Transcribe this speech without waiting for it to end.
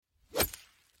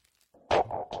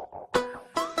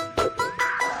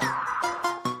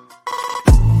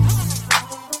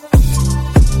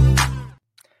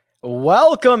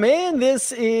Welcome in.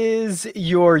 This is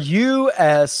your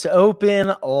US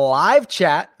Open live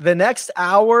chat. The next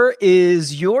hour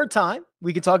is your time.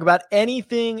 We can talk about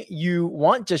anything you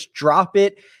want. Just drop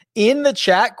it in the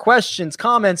chat. Questions,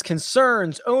 comments,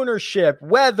 concerns, ownership,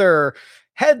 weather,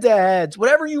 head-to-heads,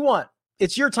 whatever you want.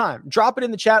 It's your time. Drop it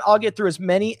in the chat. I'll get through as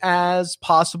many as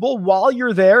possible while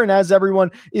you're there. And as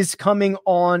everyone is coming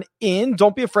on in,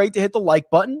 don't be afraid to hit the like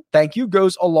button. Thank you.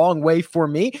 Goes a long way for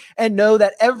me. And know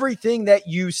that everything that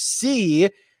you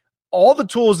see, all the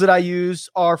tools that I use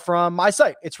are from my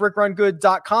site. It's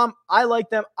rickrungood.com. I like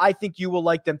them. I think you will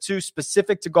like them too.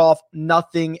 Specific to golf,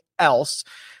 nothing else.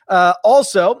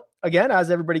 Also, again, as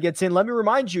everybody gets in, let me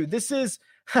remind you, this is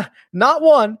not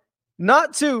one,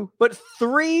 not two, but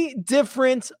 3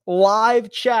 different live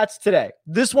chats today.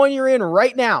 This one you're in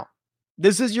right now.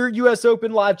 This is your US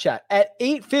Open live chat at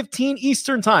 8:15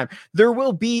 Eastern time. There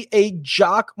will be a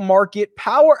Jock Market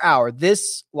Power Hour.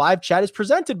 This live chat is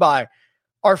presented by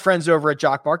our friends over at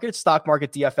Jock Market. It's Stock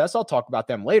Market DFS. I'll talk about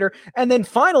them later. And then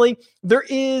finally, there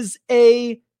is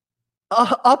a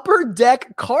Upper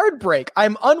Deck card break.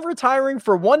 I'm unretiring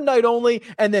for one night only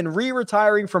and then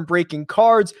re-retiring from breaking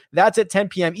cards. That's at 10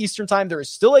 p.m. Eastern time. There is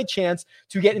still a chance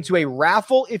to get into a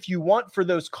raffle if you want for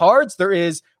those cards. There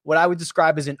is what I would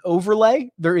describe as an overlay.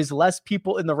 There is less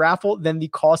people in the raffle than the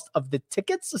cost of the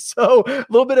tickets. So a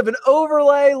little bit of an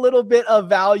overlay, a little bit of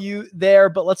value there,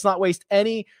 but let's not waste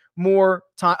any more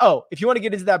time. Oh, if you want to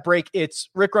get into that break, it's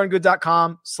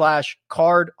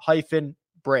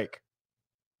rickrungood.com/card-break.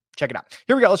 Check it out.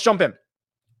 Here we go. Let's jump in.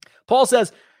 Paul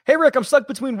says, hey, Rick, I'm stuck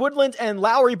between Woodland and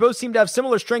Lowry. Both seem to have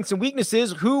similar strengths and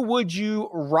weaknesses. Who would you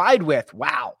ride with?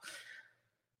 Wow.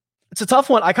 It's a tough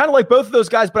one. I kind of like both of those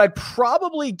guys, but I'd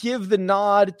probably give the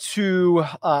nod to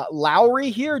Lowry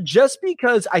here just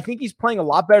because I think he's playing a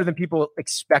lot better than people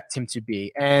expect him to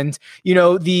be. And, you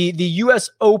know, the U.S.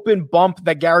 Open bump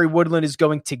that Gary Woodland is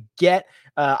going to get,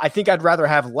 I think I'd rather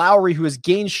have Lowry, who has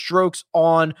gained strokes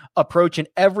on approach in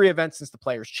every event since the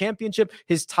Players' Championship.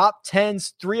 His top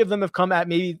 10s, 3 of them have come at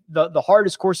maybe the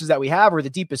hardest courses that we have or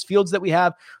the deepest fields that we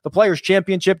have, the Players'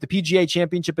 Championship, the PGA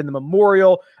Championship, and the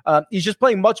Memorial. He's just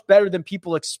playing much better than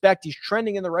people expect. He's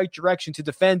trending in the right direction to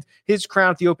defend his crown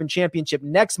at the Open Championship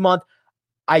next month.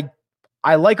 I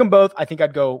like them both. I think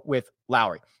I'd go with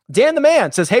Lowry. Dan the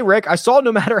Man says, hey, Rick, I saw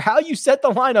no matter how you set the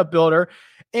lineup builder,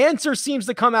 Answer seems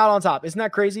to come out on top. Isn't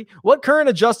that crazy? What current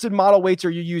adjusted model weights are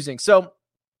you using? So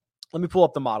let me pull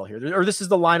up the model here. Or this is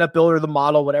the lineup builder, the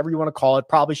model, whatever you want to call it.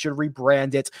 Probably should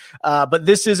rebrand it. But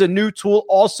this is a new tool.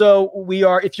 Also,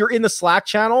 if you're in the Slack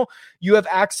channel, you have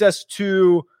access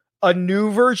to a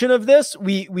new version of this.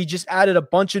 We just added a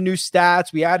bunch of new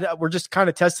stats. We're just kind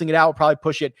of testing it out. We'll probably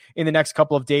push it in the next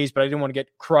couple of days, but I didn't want to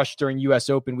get crushed during US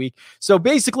Open week. So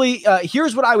basically,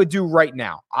 here's what I would do right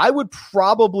now.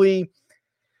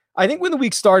 I think when the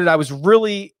week started, I was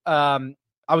really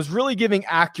giving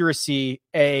accuracy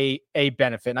a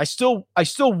benefit. And I still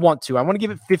want to. I want to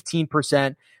give it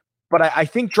 15%, but I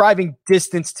think driving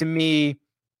distance to me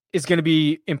is going to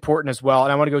be important as well.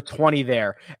 And I want to go 20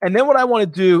 there. And then what I want to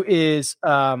do is,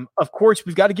 of course,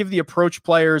 we've got to give the approach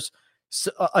players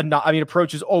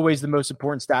approach is always the most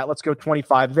important stat. Let's go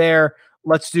 25 there.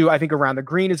 Let's do, I think around the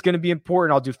green is going to be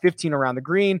important. I'll do 15 around the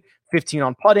green, 15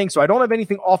 on putting. So I don't have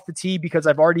anything off the tee because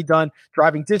I've already done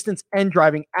driving distance and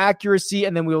driving accuracy.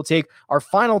 And then we will take our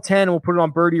final 10 and we'll put it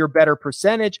on birdie or better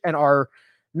percentage. And our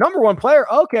number one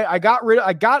player, okay, I got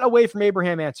away from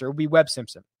Abraham Answer. It would be Webb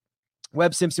Simpson.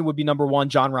 Webb Simpson would be number 1,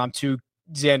 Jon Rahm 2,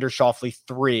 Xander Schauffele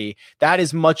 3. That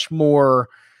is much more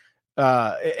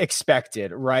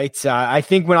expected, right? I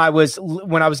think when I was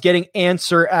getting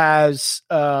Answer as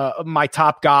my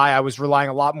top guy, I was relying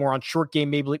a lot more on short game,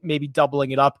 maybe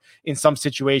doubling it up in some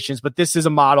situations. But this is a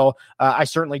model I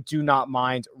certainly do not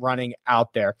mind running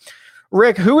out there.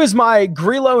 Rick, who is my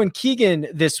Grillo and Keegan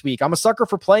this week? I'm a sucker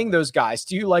for playing those guys.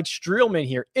 Do you like Streelman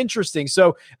here? Interesting.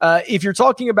 So if you're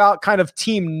talking about kind of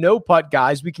team no putt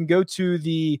guys, we can go to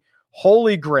the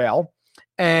Holy Grail.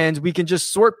 And we can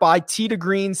just sort by tee to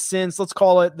green since, let's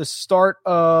call it the start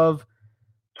of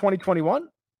 2021.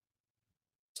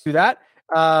 Let's do that.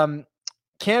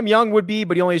 Cam Young would be,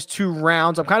 but he only has 2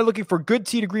 rounds. I'm kind of looking for good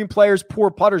tee to green players, poor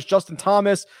putters, Justin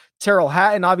Thomas, Terrell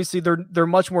Hatton. Obviously, they're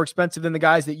much more expensive than the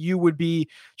guys that you would be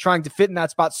trying to fit in that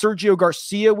spot. Sergio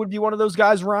Garcia would be one of those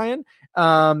guys, Ryan.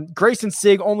 Grayson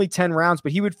Sigg, only 10 rounds,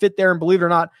 but he would fit there. And believe it or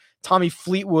not, Tommy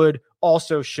Fleetwood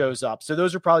also shows up. So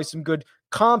those are probably some good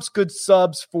comps, good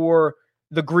subs for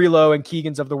the Grillo and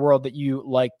Keegans of the world that you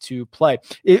like to play.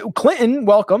 Clinton,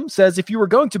 welcome, says, if you were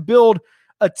going to build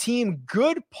a team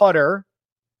good putter,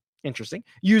 interesting,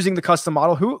 using the custom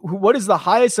model, what is the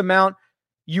highest amount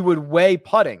you would weigh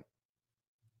putting?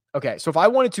 Okay, so if I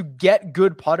wanted to get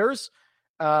good putters,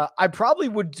 I probably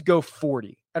would go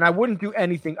 40, and I wouldn't do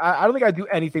anything. I don't think I'd do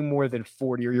anything more than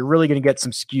 40, or you're really going to get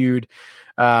some skewed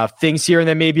things here. And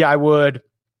then maybe I would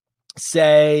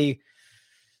say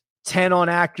 10 on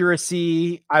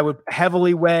accuracy. I would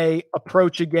heavily weigh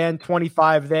approach again,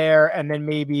 25 there, and then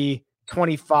maybe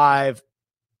 25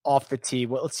 off the tee.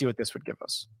 Well, let's see what this would give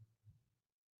us.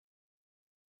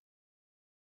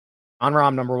 On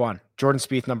Rahm, number 1, Jordan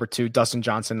Spieth, number 2, Dustin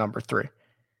Johnson, number 3.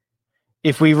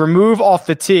 If we remove off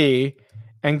the tee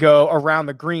and go around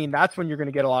the green, that's when you're going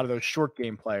to get a lot of those short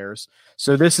game players.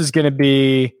 So this is going to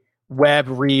be Webb,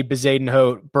 Reed,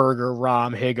 Bezadenhout, Berger,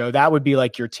 Rahm, Higo. That would be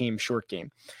like your team short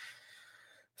game.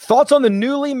 Thoughts on the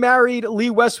newly married Lee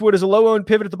Westwood as a low-owned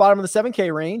pivot at the bottom of the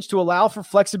 7K range to allow for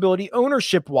flexibility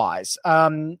ownership-wise?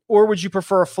 Or would you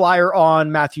prefer a flyer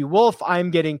on Matthew Wolff? I'm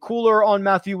getting cooler on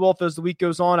Matthew Wolff as the week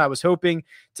goes on. I was hoping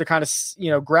to kind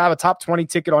of, grab a top 20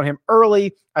 ticket on him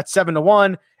early at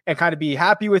 7-1 and kind of be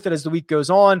happy with it as the week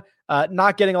goes on.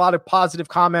 Not getting a lot of positive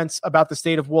comments about the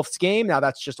state of Wolff's game. Now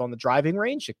that's just on the driving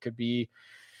range. It could be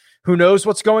who knows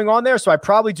what's going on there. So I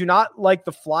probably do not like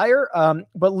the flyer,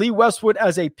 but Lee Westwood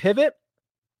as a pivot.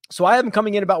 So I have him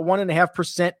coming in about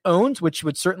 1.5% owned, which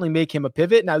would certainly make him a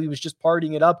pivot. Now he was just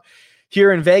partying it up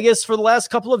here in Vegas for the last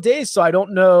couple of days. So I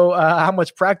don't know how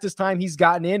much practice time he's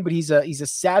gotten in, but he's a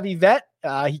savvy vet.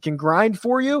 He can grind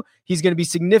for you. He's going to be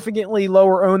significantly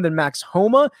lower owned than Max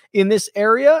Homa in this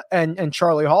area and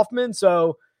Charlie Hoffman.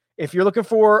 So if you're looking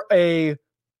for a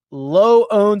low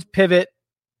owned pivot,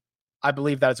 I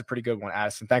believe that is a pretty good one,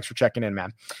 Addison. Thanks for checking in,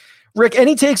 man. Rick,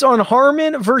 any takes on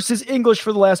Harman versus English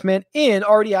for the last man in?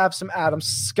 Already have some Adam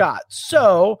Scott.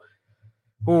 So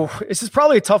this is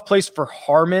probably a tough place for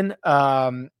Harman.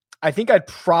 I think I'd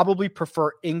probably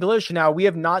prefer English. Now, we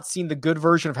have not seen the good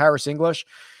version of Harris English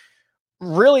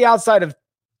really outside of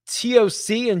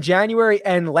TOC in January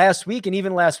and last week. And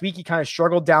even last week, he kind of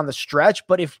struggled down the stretch.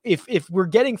 But if we're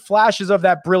getting flashes of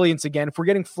that brilliance again, if we're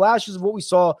getting flashes of what we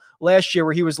saw last year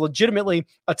where he was legitimately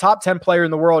a top 10 player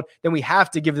in the world, then we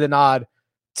have to give the nod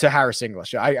to Harris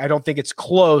English. I don't think it's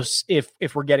close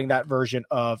if we're getting that version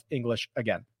of English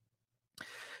again.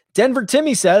 Denver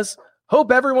Timmy says,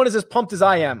 hope everyone is as pumped as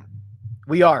I am.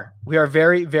 We are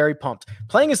very, very pumped.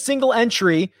 Playing a single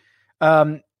entry,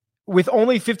 with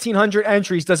only 1,500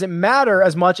 entries, does it matter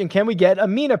as much? And can we get a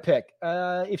Mina pick?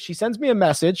 If she sends me a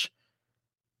message,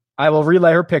 I will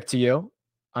relay her pick to you.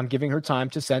 I'm giving her time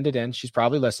to send it in. She's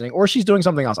probably listening, or she's doing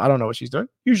something else. I don't know what she's doing.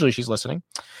 Usually she's listening.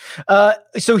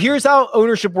 So here's how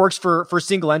ownership works for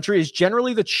single entry is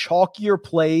generally the chalkier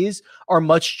plays are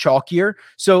much chalkier.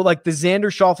 So like the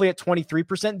Xander Schauffele at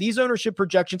 23%, these ownership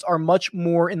projections are much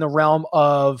more in the realm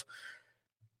of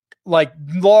like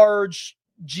large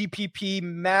GPP,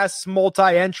 mass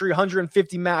multi-entry,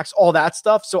 150 max, all that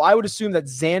stuff. So I would assume that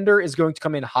Xander is going to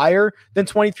come in higher than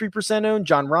 23% owned.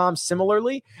 Jon Rahm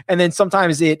similarly. And then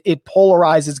sometimes it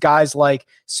polarizes guys like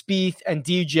Spieth and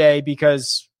DJ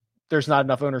because there's not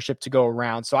enough ownership to go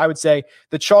around. So I would say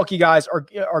the chalky guys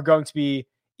are going to be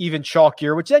even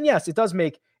chalkier, which then, yes, it does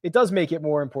make it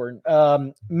more important.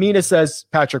 Mina says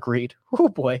Patrick Reed. Oh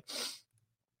boy.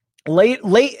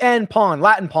 Late and pawn,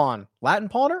 Latin Power.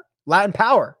 I'm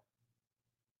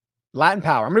going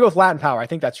to go with Latin Power. I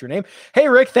think that's your name. Hey,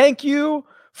 Rick, thank you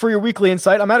for your weekly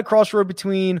insight. I'm at a crossroad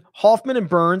between Hoffman and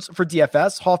Burns for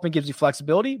DFS. Hoffman gives you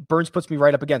flexibility. Burns puts me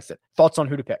right up against it. Thoughts on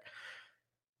who to pick?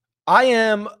 I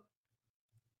am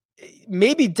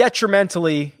maybe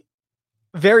detrimentally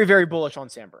very, very bullish on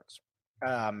Sam Burns.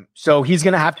 So he's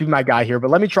going to have to be my guy here, but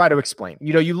let me try to explain.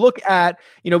 You look at,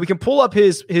 we can pull up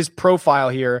his profile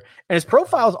here, and his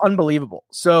profile is unbelievable.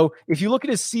 So if you look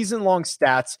at his season-long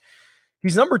stats,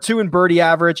 he's number 2 in birdie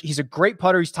average. He's a great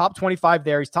putter. He's top 25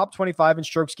 there. He's top 25 in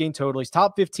strokes gained total. He's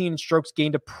top 15 in strokes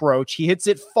gained approach. He hits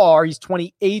it far. He's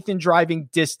 28th in driving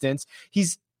distance.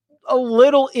 He's a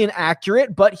little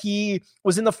inaccurate, but he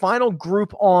was in the final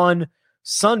group on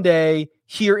Sunday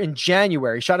here in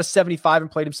January. He shot a 75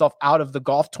 and played himself out of the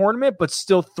golf tournament, but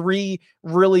still 3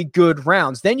 really good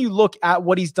rounds. Then you look at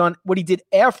what he's done, what he did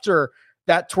after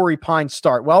that Torrey Pines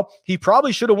start. Well, he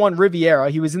probably should have won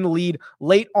Riviera. He was in the lead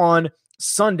late on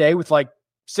Sunday with like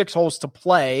 6 holes to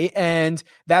play, and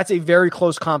that's a very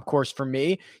close comp course for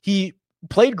me. He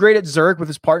played great at Zurich with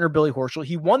his partner, Billy Horschel.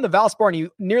 He won the Valspar, and he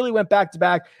nearly went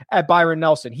back-to-back at Byron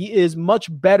Nelson. He is much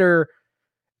better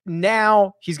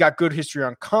now. He's got good history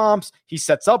on comps. He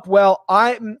sets up well.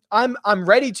 I'm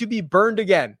ready to be burned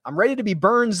again. I'm ready to be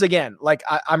Burns again. Like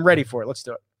I'm ready for it. Let's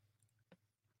do it.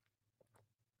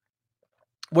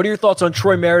 What are your thoughts on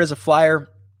Troy Merritt as a flyer?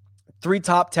 3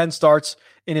 top 10 starts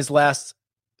in his last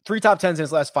 3 top 10s in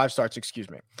his last 5 starts,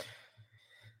 excuse me.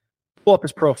 pull up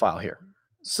his profile here.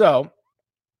 So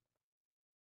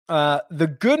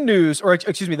the good news, or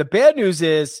excuse me, the bad news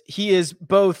is he is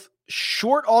both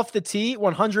short off the tee,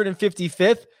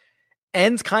 155th,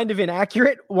 and kind of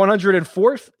inaccurate,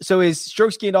 104th. So his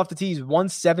strokes gained off the tee is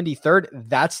 173rd.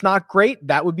 That's not great.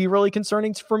 That would be really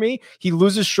concerning for me. He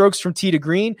loses strokes from tee to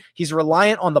green. He's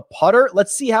reliant on the putter.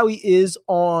 Let's see how he is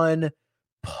on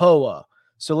POA.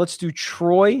 So let's do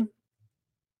Troy.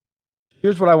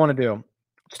 Here's what I want to do.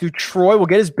 Let's do Troy. We'll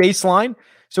get his baseline.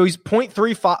 So he's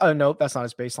 0.35. Oh, no, that's not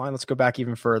his baseline. Let's go back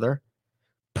even further.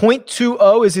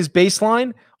 0.20 is his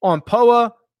baseline on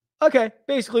POA. Okay,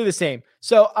 basically the same.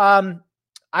 So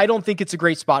I don't think it's a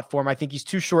great spot for him. I think he's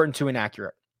too short and too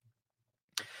inaccurate.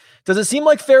 Does it seem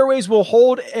like fairways will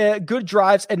hold good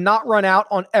drives and not run out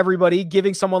on everybody,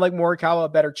 giving someone like Morikawa a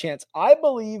better chance? I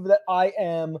believe that I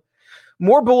am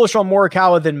more bullish on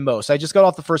Morikawa than most. I just got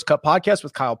off the First Cut podcast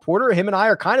with Kyle Porter. Him and I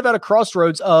are kind of at a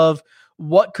crossroads of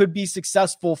what could be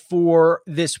successful for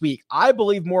this week. I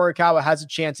believe Morikawa has a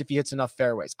chance if he hits enough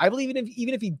fairways. I believe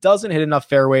even if he doesn't hit enough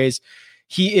fairways,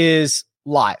 he is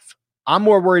live. I'm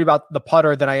more worried about the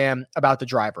putter than I am about the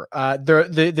driver.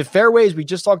 The fairways, we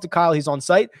just talked to Kyle, he's on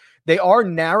site. They are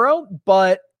narrow,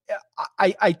 but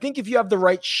I think if you have the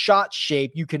right shot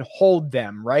shape, you can hold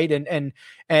them, right?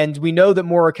 And we know that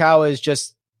Morikawa is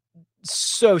just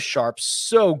so sharp,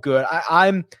 so good.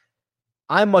 I'm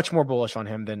much more bullish on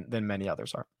him than many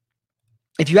others are.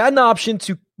 If you had an option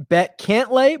to bet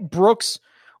Cantlay, Brooks,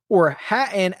 or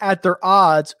Hatton at their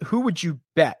odds, who would you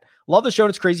bet? Love the show. And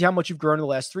it's crazy how much you've grown in the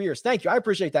last 3 years. Thank you. I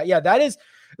appreciate that. Yeah, that is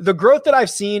the growth that I've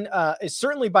seen is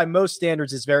certainly by most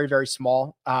standards is very, very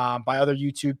small. By other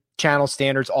YouTube channel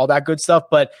standards, all that good stuff.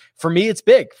 But for me, it's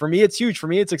big. For me, it's huge. For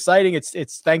me, it's exciting.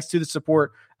 It's thanks to the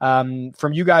support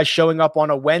from you guys showing up on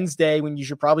a Wednesday when you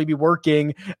should probably be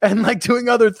working and like doing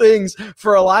other things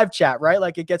for a live chat, right?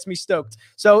 Like it gets me stoked.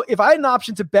 So if I had an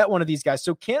option to bet one of these guys,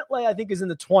 so Cantlay, I think is in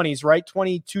the 20s, right?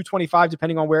 22, 25,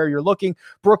 depending on where you're looking.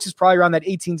 Brooks is probably around that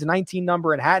 18 to 19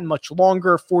 number, and Hatton much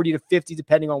longer, 40 to 50,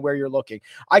 depending on where you're looking.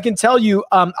 I can tell you,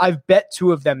 I've bet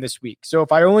two of them this week. So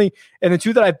if I only, and the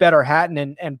two that I bet are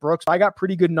Hatton and Brooks. I got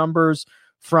pretty good numbers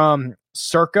from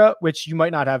Circa, which you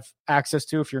might not have access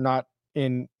to if you're not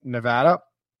in Nevada.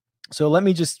 So let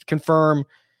me just confirm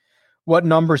what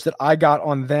numbers that I got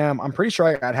on them. I'm pretty sure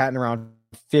I got Hatton around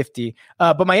 50,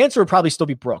 but my answer would probably still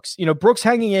be Brooks. You know, Brooks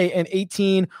hanging an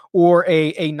 18 or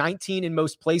a 19 in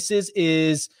most places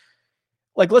is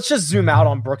like, let's just zoom out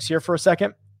on Brooks here for a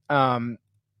second. And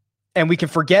we can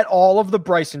forget all of the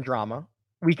Bryson drama.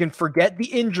 We can forget the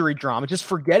injury drama. Just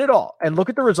forget it all and look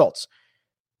at the results.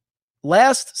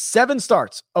 Last 7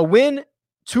 starts, a win,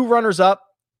 2 runners up.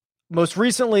 Most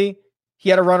recently, he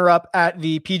had a runner-up at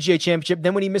the PGA Championship.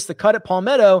 Then when he missed the cut at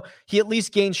Palmetto, he at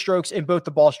least gained strokes in both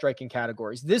the ball striking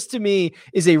categories. This, to me,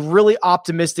 is a really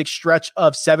optimistic stretch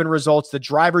of 7 results. The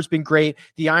driver's been great.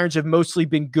 The irons have mostly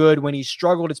been good. When he's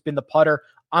struggled, it's been the putter.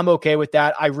 I'm okay with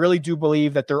that. I really do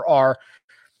believe that there are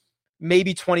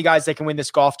maybe 20 guys that can win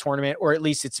this golf tournament, or at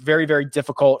least it's very, very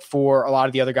difficult for a lot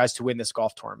of the other guys to win this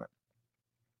golf tournament.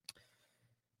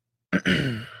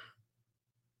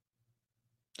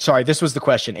 Sorry, this was the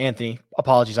question, Anthony.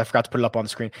 Apologies, I forgot to put it up on the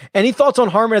screen. Any thoughts on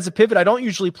Harman as a pivot? I don't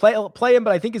usually play him,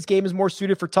 but I think his game is more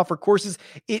suited for tougher courses.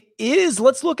 It is.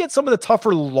 Let's look at some of the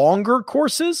tougher, longer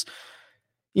courses.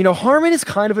 You know, Harman is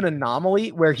kind of an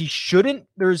anomaly where he shouldn't.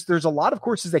 There's a lot of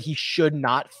courses that he should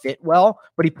not fit well,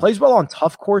 but he plays well on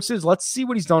tough courses. Let's see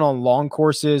what he's done on long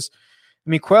courses. I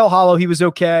mean, Quail Hollow, he was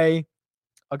okay.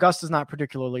 Augusta's not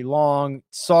particularly long.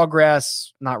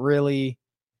 Sawgrass, not really.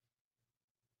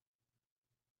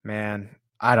 Man,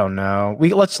 I don't know.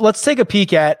 Let's take a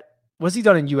peek at what's he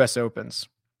done in U.S. Opens.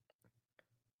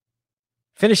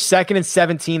 Finished second in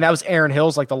 17. That was Aaron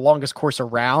Hill's, like the longest course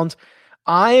around.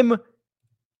 I'm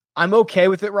okay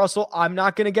with it, Russell. I'm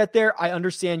not going to get there. I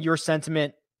understand your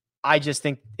sentiment. I just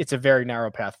think it's a very narrow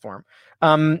path for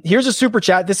him. Here's a super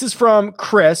chat. This is from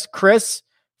Chris. Chris,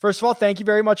 first of all, thank you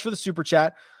very much for the super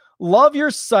chat. Love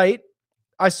your site.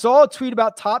 I saw a tweet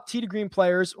about top tee to green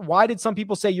players. Why did some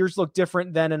people say yours look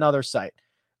different than another site?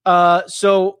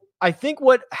 So I think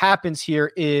what happens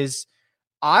here is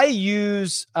I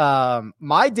use my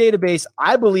database,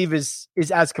 I believe is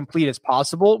as complete as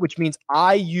possible, which means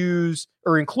I use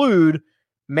or include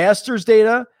Masters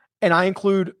data and I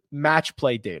include match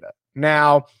play data.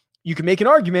 Now, you can make an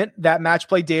argument that match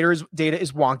play data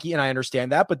is wonky, and I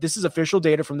understand that, but this is official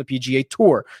data from the PGA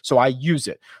Tour, so I use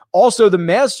it. Also, the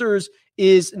Masters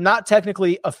is not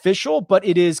technically official, but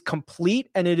it is complete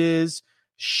and it is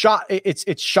shot.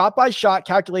 It's shot by shot,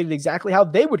 calculated exactly how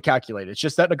they would calculate it. It's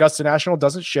just that Augusta National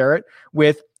doesn't share it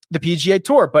with the PGA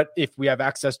Tour. But if we have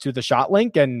access to the shot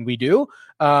link, and we do,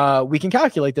 we can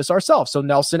calculate this ourselves. So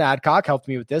Nelson Adcock helped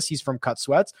me with this. He's from Cut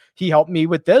Sweats. He helped me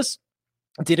with this.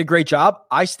 Did a great job.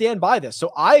 I stand by this.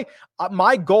 So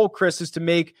my goal, Chris, is to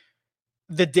make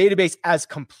the database as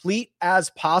complete as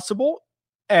possible.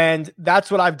 And that's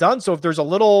what I've done. So if there's a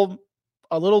little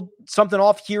something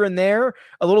off here and there,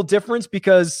 a little difference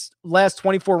because last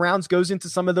 24 rounds goes into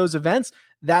some of those events,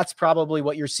 that's probably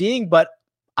what you're seeing. But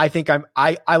I think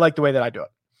I like the way that I do it.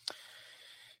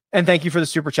 And thank you for the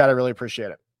super chat. I really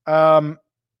appreciate it.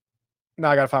 Now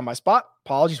I got to find my spot.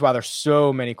 Apologies. Wow, there's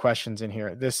so many questions in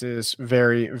here. This is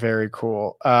very, very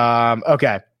cool.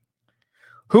 Okay.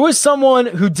 Who is someone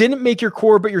who didn't make your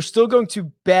core, but you're still going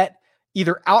to bet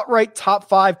either outright top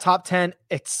 5, top 10,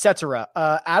 etc.?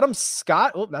 Adam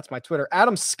Scott. Oh, that's my Twitter.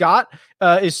 Adam Scott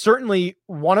is certainly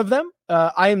one of them.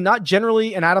 I am not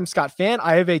generally an Adam Scott fan.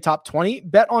 I have a top 20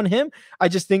 bet on him. I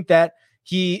just think that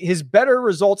his better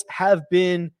results have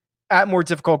been at more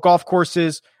difficult golf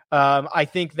courses. I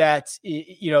think that,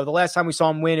 the last time we saw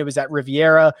him win, it was at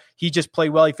Riviera. He just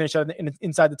played well. He finished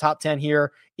inside the top 10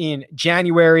 here in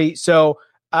January. So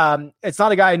it's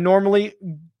not a guy I normally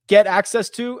get access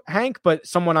to, Hank, but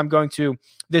someone I'm going to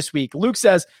this week. Luke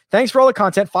says, thanks for all the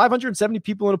content. 570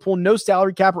 people in a pool, no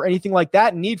salary cap or anything like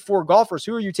that. Need 4 golfers.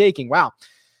 Who are you taking? Wow.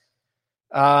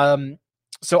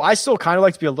 So I still kind of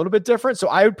like to be a little bit different. So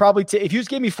I would probably take, if you just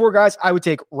gave me 4 guys, I would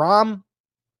take Rahm,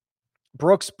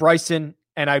 Brooks, Bryson,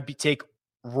 and I'd take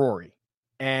Rory.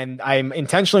 And I'm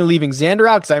intentionally leaving Xander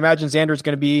out because I imagine Xander is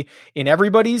going to be in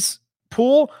everybody's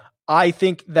pool. I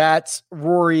think that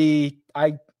Rory,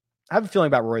 I have a feeling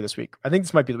about Rory this week. I think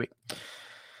this might be the week.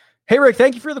 Hey, Rick,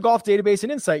 thank you for the golf database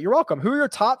and insight. You're welcome. Who are your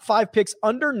top 5 picks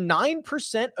under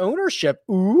 9% ownership?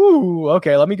 Ooh,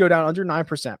 okay. Let me go down under 9%.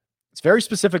 It's a very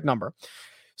specific number.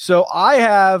 So I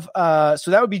have,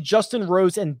 so that would be Justin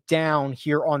Rose and down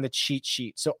here on the cheat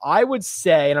sheet. So I would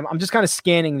say, and I'm just kind of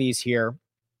scanning these here.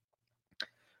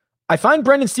 I find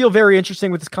Brendan Steele very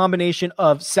interesting with this combination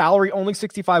of salary, only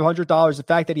 $6,500, the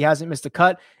fact that he hasn't missed a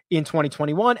cut in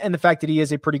 2021, and the fact that he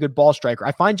is a pretty good ball striker.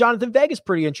 I find Jonathan Vegas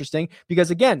pretty interesting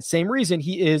because, again, same reason.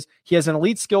 He has an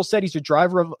elite skill set. He's a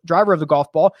driver of the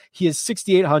golf ball. He is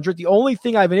 6,800. The only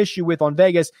thing I have an issue with on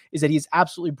Vegas is that he's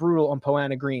absolutely brutal on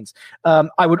Poana greens.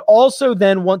 I would also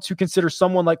then want to consider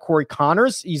someone like Corey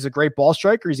Connors. He's a great ball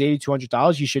striker. He's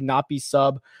 $8,200. You should not be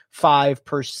sub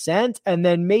 5%. And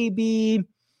then maybe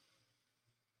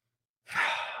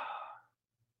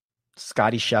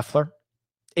Scotty Scheffler,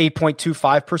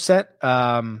 8.25%.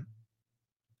 I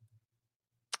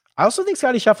also think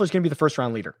Scotty Scheffler is going to be the first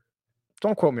round leader.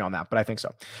 Don't quote me on that, but I think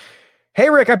so. Hey,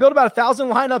 Rick, I built about 1,000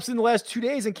 lineups in the last 2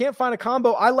 days and can't find a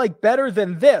combo I like better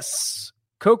than this.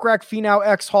 Kokrak, Finau,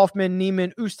 X, Hoffman,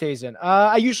 Neiman, Oosthuizen.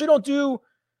 I usually don't do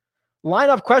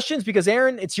lineup questions because,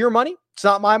 Aaron, it's your money. It's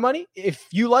not my money. If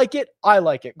you like it, I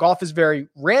like it. Golf is very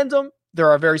random. There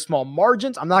are very small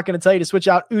margins. I'm not going to tell you to switch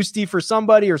out Usti for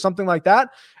somebody or something like that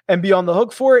and be on the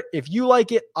hook for it. If you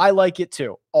like it, I like it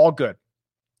too. All good.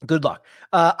 Good luck.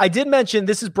 I did mention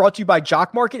this is brought to you by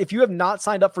Jock Market. If you have not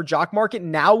signed up for Jock Market,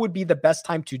 now would be the best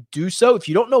time to do so. If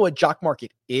you don't know what Jock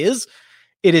Market is,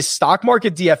 it is stock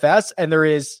market DFS, and there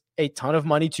is a ton of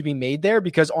money to be made there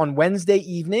because on Wednesday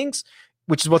evenings,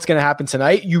 which is what's going to happen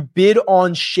tonight, you bid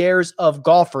on shares of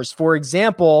golfers. For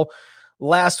example,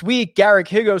 last week, Garrick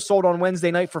Higgo sold on Wednesday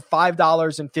night for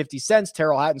 $5.50.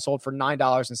 Terrell Hatton sold for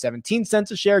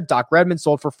 $9.17 a share. Doc Redmond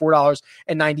sold for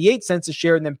 $4.98 a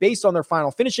share. And then based on their final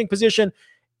finishing position,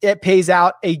 it pays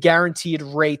out a guaranteed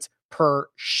rate per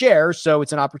share. So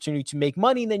it's an opportunity to make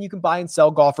money. And then you can buy and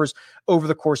sell golfers over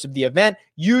the course of the event.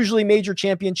 Usually major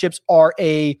championships are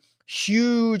a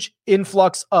huge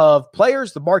influx of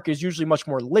players. The market is usually much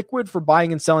more liquid for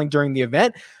buying and selling during the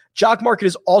event. Jock Market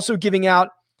is also giving out,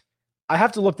 I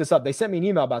have to look this up. They sent me an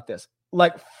email about this.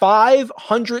 Like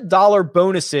 $500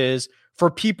 bonuses for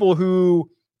people who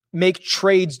make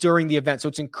trades during the event. So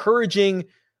it's encouraging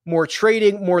more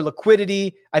trading, more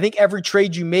liquidity. I think every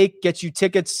trade you make gets you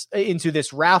tickets into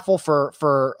this raffle for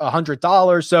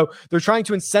 $100. So they're trying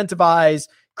to incentivize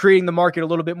creating the market a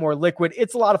little bit more liquid.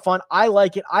 It's a lot of fun. I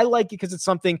like it. I like it because it's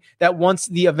something that once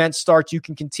the event starts, you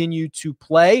can continue to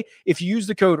play. If you use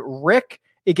the code RICK,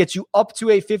 it gets you up to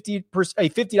a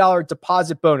 $50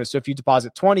 deposit bonus. So if you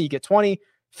deposit 20, you get 20,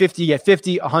 50, you get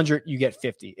 50, 100, you get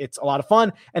 50. It's a lot of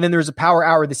fun. And then there's a power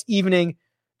hour this evening.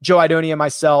 Joe Idoni and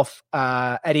myself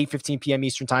at 8:15 p.m.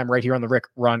 Eastern time right here on the Rick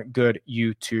Run Good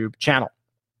YouTube channel.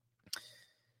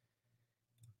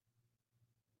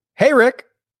 Hey, Rick.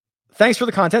 Thanks for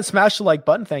the content. Smash the like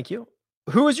button. Thank you.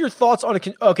 Who is your thoughts on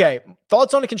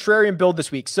thoughts on a contrarian build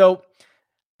this week? So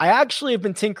I actually have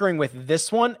been tinkering with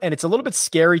this one, and it's a little bit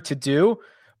scary to do,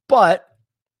 but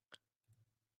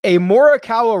a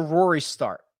Morikawa Rory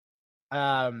start.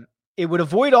 It would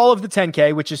avoid all of the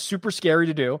 10K, which is super scary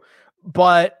to do.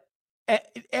 But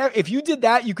if you did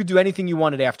that, you could do anything you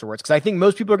wanted afterwards. Because I think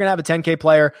most people are going to have a 10K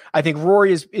player. I think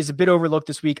Rory is a bit overlooked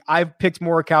this week. I've picked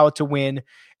Morikawa to win,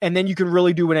 and then you can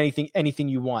really do anything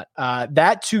you want.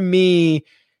 That to me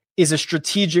is a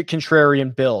strategic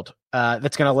contrarian build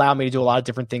that's going to allow me to do a lot of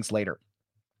different things later.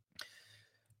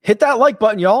 Hit that like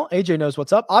button, y'all. AJ knows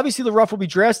what's up. Obviously, the rough will be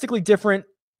drastically different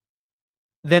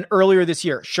than earlier this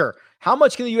year. Sure. How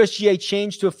much can the USGA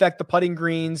change to affect the putting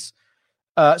greens?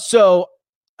 So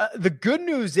the good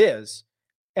news is,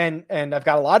 and I've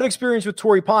got a lot of experience with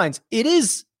Torrey Pines,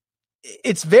 it's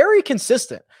very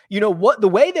consistent. You know what? The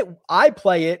way that I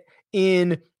play it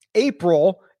in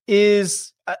April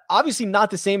is obviously not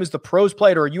the same as the pros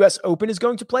play it or US Open is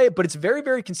going to play it, but it's very,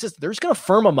 very consistent. They're just going to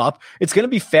firm them up. It's going to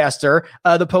be faster.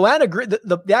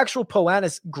 The actual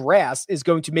Poana grass is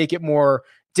going to make it more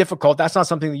difficult. That's not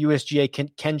something the USGA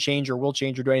can change or will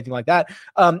change or do anything like that.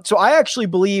 So I actually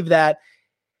believe that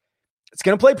it's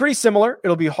going to play pretty similar.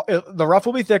 The rough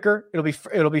will be thicker.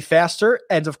 It'll be faster.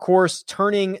 And of course,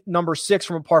 turning number 6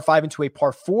 from a par 5 into a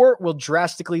par 4 will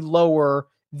drastically lower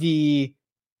the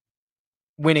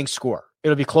winning score.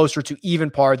 It'll be closer to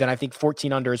even par than I think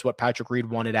 14 under is what Patrick Reed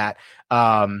won it at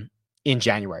in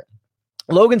January.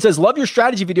 Logan says, love your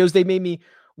strategy videos. They made me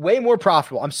way more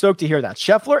profitable. I'm stoked to hear that.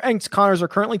 Scheffler and Connors are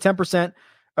currently 10%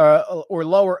 or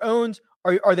lower owned.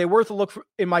 Are they worth a look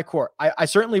in my court? I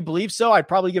certainly believe so. I'd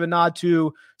probably give a nod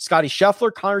to Scotty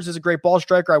Scheffler. Connors is a great ball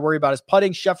striker. I worry about his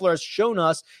putting. Scheffler has shown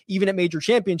us, even at major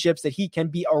championships, that he can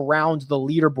be around the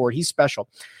leaderboard. He's special.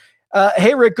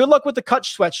 Hey, Rick, good luck with the Cut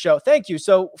Sweat show. Thank you.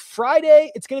 So Friday,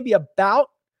 it's going to be about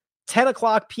 10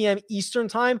 o'clock p.m. Eastern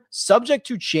time, subject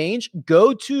to change.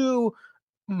 Go to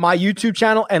my YouTube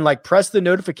channel and press the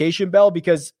notification bell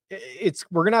because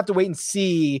we're going to have to wait and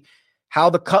see how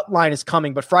the cut line is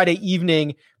coming. But Friday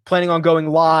evening, planning on going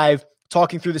live,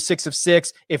 talking through the 6 of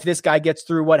 6. If this guy gets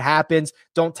through, what happens?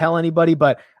 Don't tell anybody,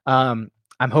 but I'm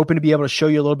hoping to be able to show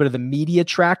you a little bit of the media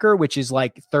tracker, which is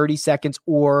 30 seconds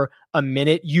or a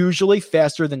minute, usually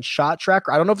faster than shot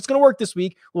tracker. I don't know if it's going to work this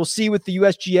week. We'll see with the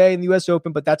USGA and the US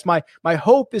Open, but that's my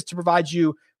hope is to provide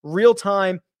you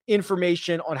real-time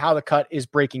information on how the cut is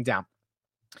breaking down.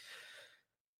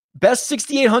 Best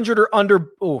 6,800 or under.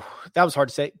 Oh, that was hard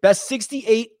to say. Best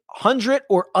 6,800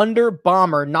 or under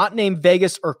bomber, not named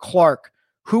Vegas or Clark.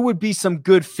 Who would be some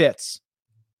good fits?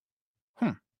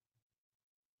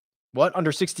 What,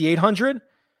 under 6,800?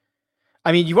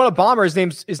 I mean, you want a bomber. His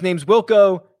name's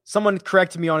Wilco. Someone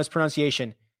corrected me on his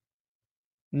pronunciation.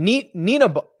 Nina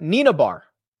Bar.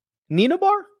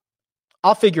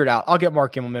 I'll figure it out. I'll get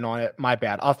Mark Immelman on it. My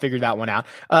bad. I'll figure that one out.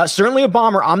 Certainly a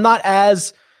bomber. I'm not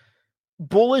as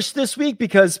bullish this week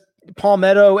because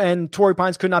Palmetto and Torrey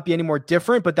Pines could not be any more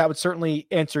different, but that would certainly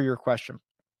answer your question.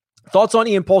 Thoughts on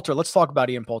Ian Poulter? Let's talk about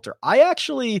Ian Poulter.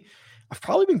 I've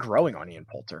probably been growing on Ian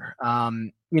Poulter.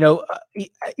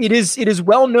 It is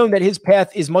well known that his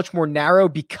path is much more narrow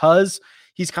because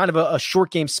he's kind of a short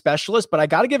game specialist, but I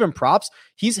got to give him props.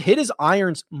 He's hit his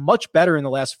irons much better in the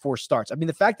last 4 starts. I mean,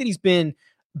 the fact that he's been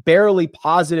barely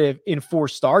positive in 4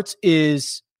 starts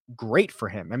is great for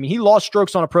him. I mean, he lost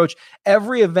strokes on approach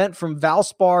every event from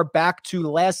Valspar back to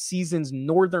last season's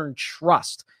Northern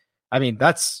Trust. I mean,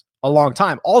 that's a long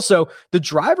time. Also, the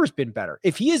driver's been better.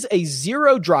 If he is a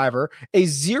 0 driver, a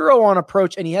 0 on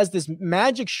approach, and he has this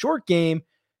magic short game,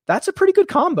 that's a pretty good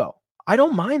combo. I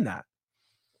don't mind that.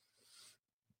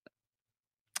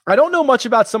 I don't know much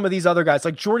about some of these other guys,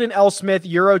 like Jordan L. Smith.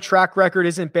 Euro track record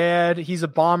isn't bad. He's a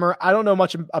bomber. I don't know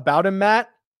much about him, Matt.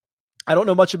 I don't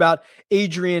know much about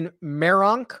Adrian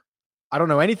Meronk. I don't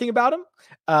know anything about him.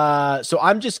 So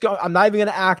I'm not even going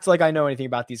to act like I know anything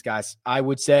about these guys. I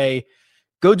would say,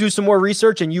 go do some more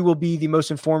research and you will be the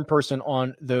most informed person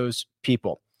on those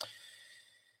people.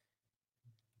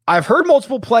 I've heard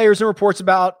multiple players and reports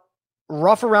about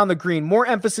rough around the green. More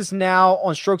emphasis now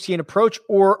on strokes gain approach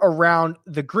or around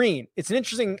the green. It's an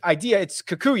interesting idea. It's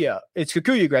Kikuya. It's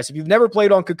Kikuya grass. If you've never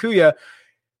played on Kikuya,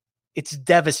 it's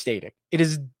devastating. It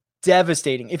is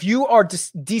devastating. If you are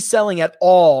decelling at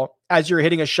all as you're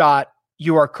hitting a shot,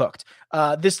 you are cooked.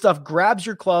 This stuff grabs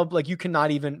your club like you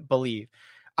cannot even believe.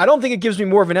 I don't think it gives me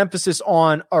more of an emphasis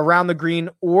on around the green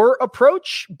or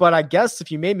approach, but I guess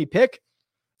if you made me pick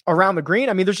around the green,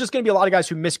 I mean, there's just going to be a lot of guys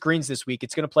who miss greens this week.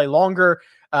 It's going to play longer.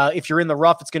 If you're in the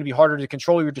rough, it's going to be harder to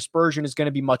control. Your dispersion is going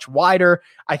to be much wider.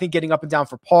 I think getting up and down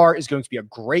for par is going to be a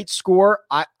great score.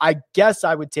 I guess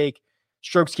I would take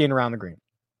strokes gained around the green.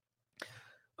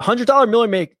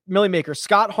 $100 Millie Maker,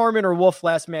 Scott Harmon or Wolf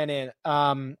last man in.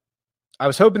 I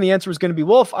was hoping the answer was going to be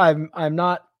Wolf. I'm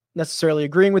not necessarily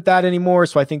agreeing with that anymore,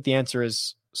 so I think the answer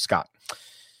is Scott.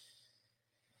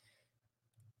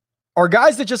 Are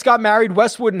guys that just got married,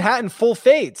 Westwood and Hatton, full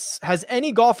fades? Has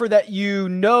any golfer that you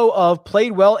know of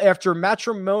played well after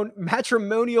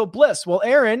matrimonial bliss? Well,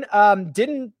 Aaron,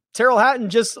 didn't Tyrrell Hatton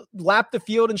just lap the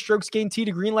field in strokes gained tee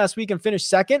to green last week and finish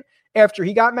second after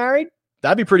he got married?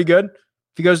 That'd be pretty good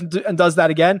if he goes and does that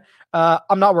again.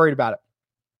 I'm not worried about it.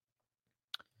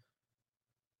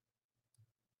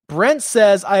 Brent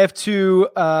says I have to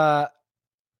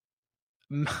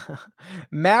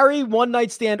marry, one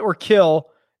night stand, or kill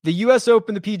the U.S.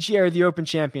 Open, the PGA, or the Open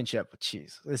Championship.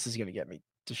 Jeez, this is going to get me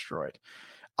destroyed.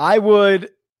 I would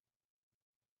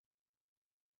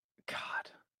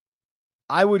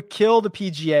kill the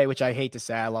PGA, which I hate to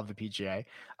say. I love the PGA.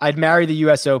 I'd marry the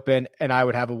U.S. Open, and I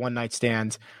would have a one-night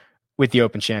stand with the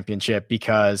Open Championship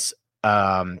because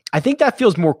I think that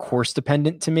feels more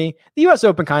course-dependent to me. The U.S.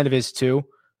 Open kind of is too.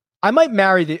 I might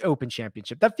marry the Open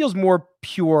Championship. That feels more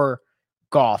pure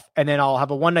golf. And then I'll have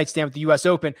a one-night stand with the U.S.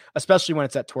 Open, especially when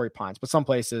it's at Torrey Pines. But some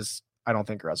places I don't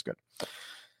think are as good.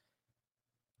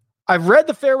 I've read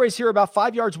the fairways here about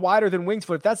 5 yards wider than Winged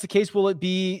Foot. If that's the case, will it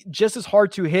be just as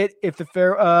hard to hit if the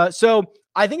fair? So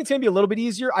I think it's going to be a little bit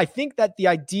easier. I think that the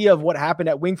idea of what happened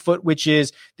at Winged Foot, which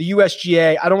is the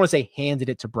USGA, I don't want to say handed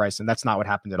it to Bryson. That's not what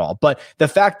happened at all. But the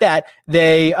fact that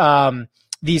they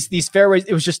these fairways,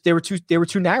 it was just they were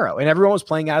too narrow and everyone was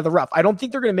playing out of the rough. I don't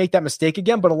think they're going to make that mistake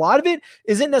again, but a lot of it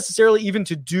isn't necessarily even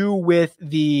to do with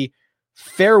the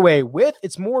fairway width.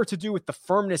 It's more to do with the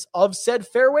firmness of said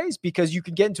fairways, because you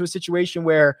can get into a situation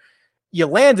where you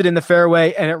landed in the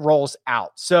fairway and it rolls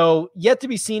out. So yet to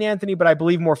be seen, Anthony, but I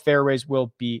believe more fairways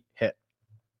will be hit.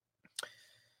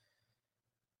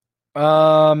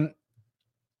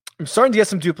 I'm starting to get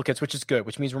some duplicates, which is good,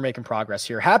 which means we're making progress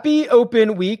here. Happy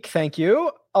Open Week. Thank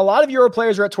you. A lot of Euro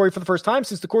players are at Torrey for the first time.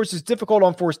 Since the course is difficult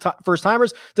on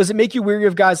first-timers, does it make you weary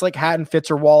of guys like Hatton, Fitz,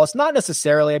 or Wallace? Not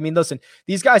necessarily. I mean, listen,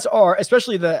 these guys are,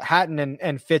 especially the Hatton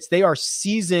and Fitz, they are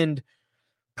seasoned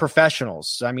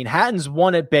professionals. I mean, Hatton's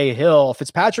won at Bay Hill.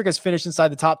 Fitzpatrick has finished inside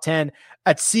the top 10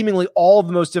 at seemingly all of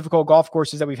the most difficult golf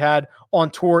courses that we've had on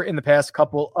tour in the past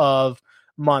couple of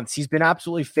months. He's been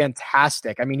absolutely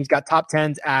fantastic. I mean, he's got top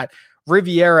 10s at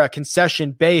Riviera,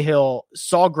 Concession, Bay Hill,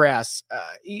 Sawgrass.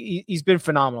 He's been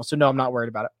phenomenal. So no, I'm not worried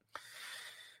about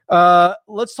it.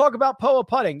 Let's talk about POA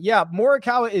putting. Yeah,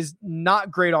 Morikawa is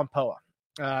not great on POA.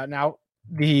 Now,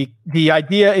 the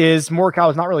idea is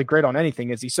Morikawa is not really great on anything,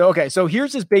 is he? So, okay, so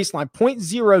here's his baseline,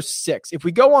 0.06. If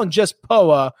we go on just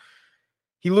POA,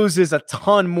 he loses a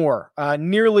ton more,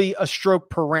 nearly a stroke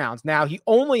per round. Now, he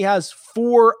only has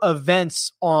 4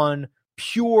 events on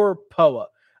pure POA.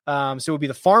 So it would be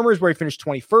the Farmers, where he finished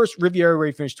 21st, Riviera, where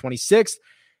he finished 26th,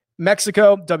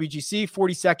 Mexico, WGC,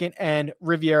 42nd, and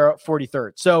Riviera,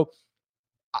 43rd. So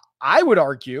I would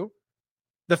argue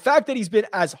the fact that he's been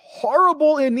as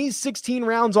horrible in these 16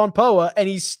 rounds on POA and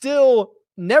he's still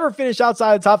never finished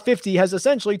outside the top 50, has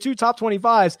essentially 2 top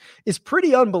 25s, is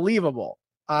pretty unbelievable.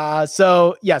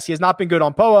 So yes, he has not been good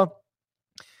on POA.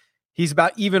 He's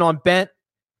about even on bent.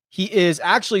 He is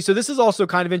actually, so this is also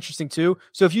kind of interesting too.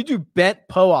 So if you do bent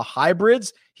POA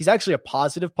hybrids, he's actually a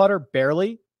positive putter,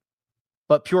 barely,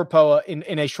 but pure POA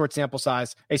in a short sample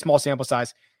size, a small sample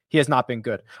size, he has not been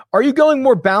good. Are you going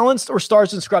more balanced or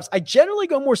stars and scrubs? I generally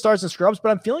go more stars and scrubs, but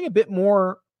I'm feeling a bit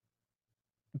more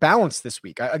balanced this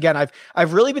week.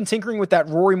 I've really been tinkering with that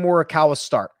Rory Morikawa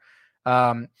start.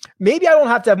 Maybe I don't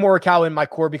have to have Morikawa in my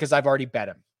core because I've already bet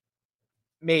him.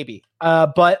 Maybe.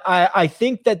 But I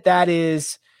think that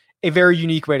is a very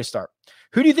unique way to start.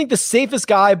 Who do you think the safest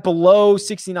guy below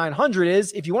 6,900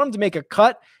 is? If you want him to make a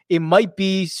cut, it might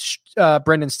be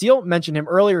Brendan Steele. Mentioned him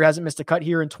earlier. He hasn't missed a cut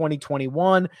here in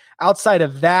 2021. Outside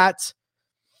of that,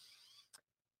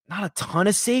 not a ton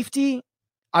of safety.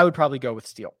 I would probably go with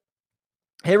Steele.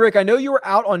 Hey, Rick, I know you were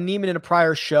out on Niemann in a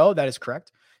prior show. That is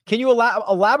correct. Can you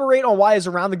elaborate on why his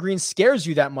around the green scares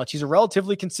you that much? He's a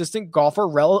relatively consistent golfer,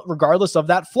 regardless of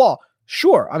that flaw.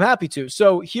 Sure, I'm happy to.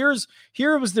 So here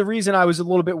was the reason I was a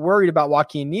little bit worried about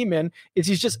Joaquin Niemann, is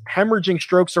he's just hemorrhaging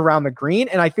strokes around the green.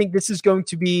 And I think this is going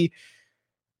to be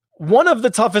one of the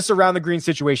toughest around the green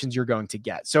situations you're going to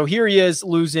get. So here he is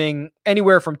losing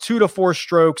anywhere from 2 to 4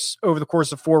 strokes over the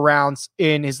course of 4 rounds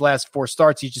in his last 4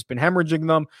 starts. He's just been hemorrhaging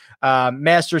them.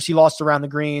 Masters, he lost around the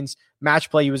greens. Match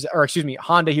play,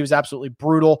 Honda, he was absolutely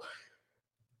brutal.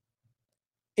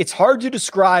 It's hard to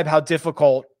describe how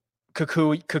difficult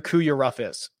Kikuyu Rough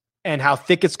is and how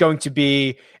thick it's going to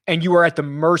be. And you are at the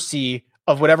mercy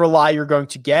of whatever lie you're going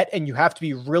to get. And you have to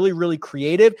be really, really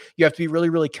creative. You have to be really,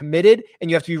 really committed, and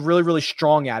you have to be really, really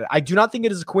strong at it. I do not think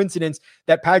it is a coincidence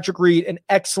that Patrick Reed, an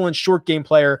excellent short game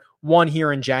player, won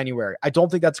here in January. I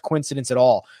don't think that's a coincidence at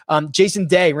all. Jason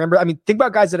Day, remember, think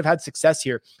about guys that have had success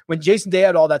here. When Jason Day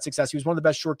had all that success, he was one of the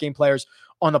best short game players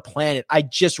on the planet. I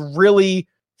just really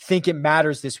think it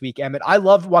matters this week, Emmett. I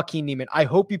love Joaquin Niemann. I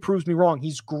hope he proves me wrong.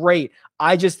 He's great.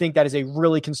 I just think that is a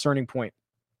really concerning point.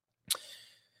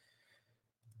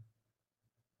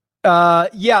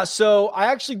 So I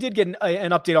actually did get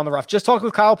an update on the rough. Just talking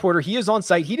with Kyle Porter. He is on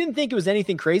site. He didn't think it was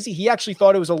anything crazy. He actually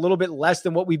thought it was a little bit less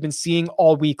than what we've been seeing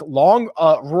all week long.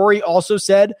 Rory also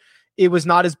said it was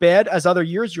not as bad as other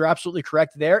years. You're absolutely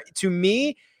correct there. To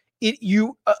me,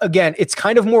 it's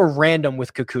kind of more random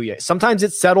with Kikuya. Sometimes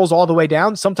it settles all the way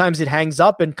down. Sometimes it hangs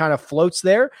up and kind of floats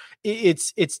there. You're going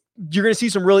to see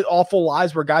some really awful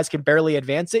lives where guys can barely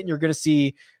advance it, and you're going to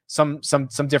see some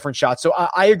different shots. So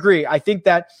I agree. I think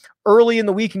that early in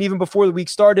the week and even before the week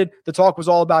started, the talk was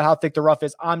all about how thick the rough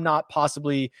is. I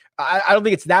don't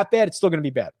think it's that bad. It's still going to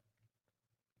be bad.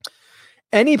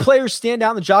 Any players stand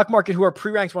out in the jock market who are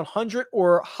pre-ranked 100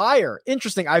 or higher?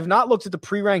 Interesting. I've not looked at the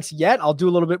pre-ranks yet. I'll do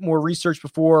a little bit more research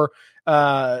before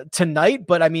tonight,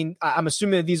 but I'm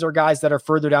assuming that these are guys that are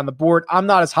further down the board. I'm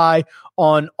not as high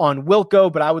on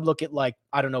Wilco, but I would look at,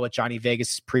 I don't know what Johnny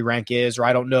Vegas' pre-rank is, or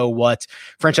I don't know what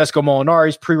Francesco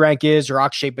Molinari's pre-rank is, or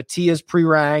Akshay Bhatia's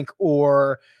pre-rank,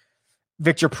 or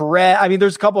Victor Perez.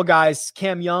 There's a couple of guys.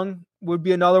 Cam Young would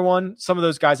be another one. Some of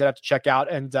those guys I'd have to check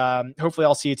out, and hopefully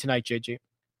I'll see you tonight, JG.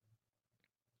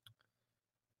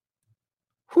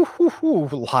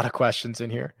 A lot of questions in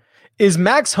here. Is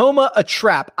Max Homa a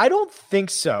trap? I don't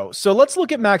think so. So let's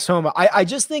look at Max Homa. I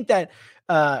just think that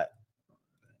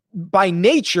by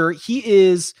nature, he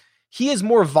is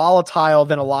more volatile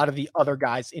than a lot of the other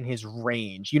guys in his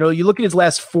range. You look at his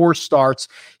last 4 starts,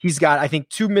 he's got, I think,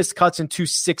 2 missed cuts and 2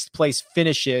 6th place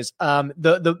finishes.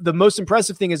 The most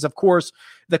impressive thing is, of course,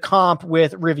 the comp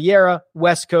with Riviera,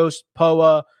 West Coast,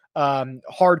 POA,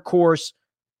 hard course,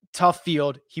 tough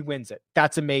field. He wins it.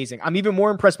 That's amazing. I'm even more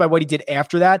impressed by what he did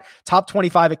after that. Top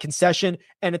 25 at Concession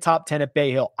and a top 10 at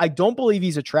Bay Hill. I don't believe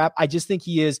he's a trap. I just think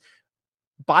he is,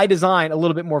 by design, a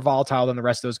little bit more volatile than the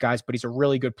rest of those guys, but he's a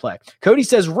really good play. Cody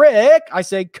says, Rick. I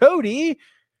say, Cody.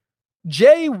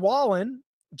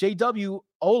 JW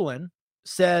Olin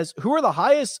says, who are the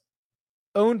highest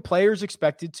owned players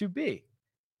expected to be?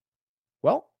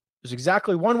 Well, there's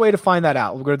exactly one way to find that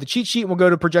out. We'll go to the cheat sheet and we'll go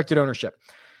to projected ownership.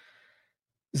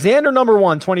 Xander number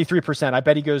 1, 23%. I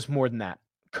bet he goes more than that.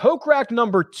 Kokrak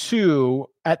number 2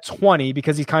 at 20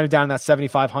 because he's kind of down in that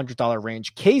 $7,500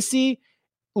 range. Casey,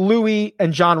 Louis,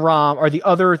 and John Rahm are the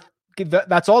other.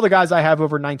 That's all the guys I have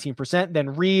over 19%.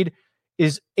 Then Reed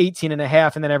is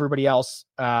 18.5%, and then everybody else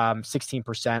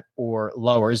 16% or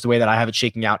lower is the way that I have it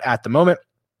shaking out at the moment.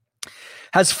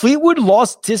 Has Fleetwood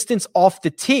lost distance off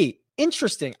the tee?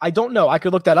 Interesting. I don't know. I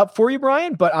could look that up for you,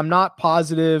 Brian, but I'm not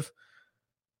positive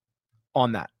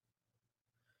on that.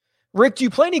 Rick, do you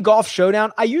play any Golf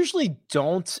Showdown? I usually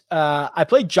don't. I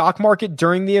play Jock Market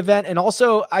during the event, and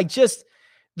also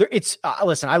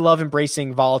listen, I love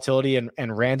embracing volatility and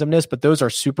randomness, but those are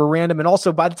super random. And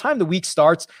also, by the time the week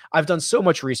starts, I've done so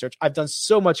much research. I've done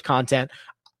so much content.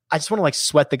 I just want to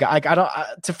sweat the guy.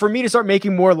 For me to start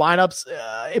making more lineups,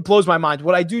 it blows my mind.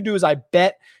 What I do is I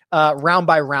bet round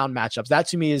by round matchups. That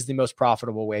to me is the most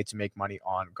profitable way to make money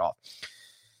on golf.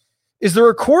 Is there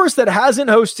a course that hasn't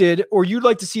hosted or you'd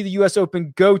like to see the US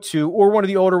Open go to, or one of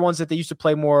the older ones that they used to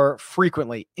play more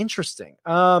frequently? Interesting.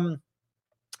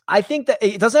 I think that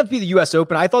it doesn't have to be the US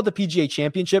Open. I thought the PGA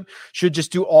Championship should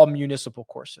just do all municipal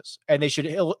courses, and they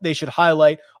should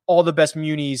highlight all the best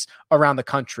munis around the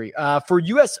country. For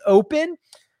US Open,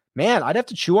 man, I'd have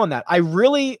to chew on that. I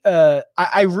really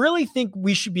think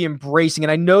we should be embracing,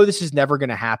 and I know this is never going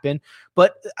to happen,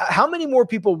 but how many more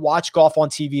people watch golf on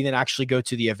TV than actually go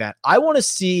to the event? I want to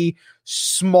see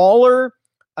smaller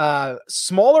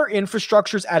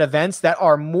infrastructures at events that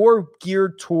are more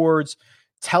geared towards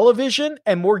television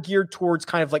and more geared towards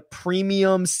kind of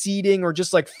premium seating or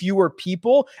just fewer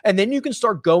people. And then you can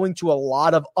start going to a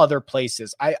lot of other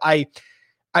places. I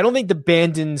don't think the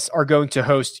Bandons are going to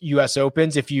host US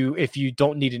Opens if you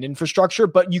don't need an infrastructure,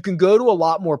 but you can go to a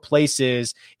lot more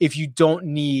places if you don't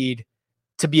need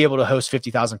to be able to host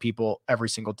 50,000 people every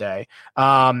single day.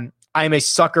 I am a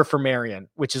sucker for Marion,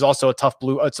 which is also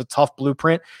it's a tough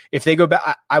blueprint. If they go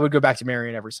back, I would go back to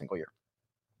Marion every single year.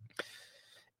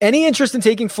 Any interest in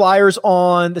taking flyers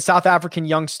on the South African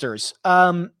youngsters?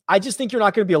 I just think you're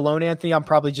not going to be alone, Anthony. I'm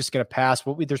probably just going to pass.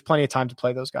 There's plenty of time to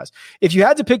play those guys. If you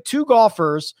had to pick 2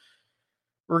 golfers,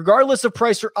 Regardless of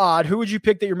price or odd, who would you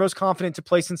pick that you're most confident to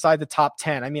place inside the top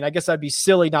 10? I mean, I guess I'd be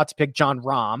silly not to pick Jon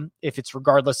Rahm if it's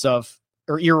regardless of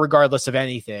or irregardless of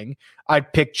anything.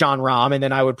 I'd pick Jon Rahm, and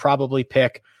then I would probably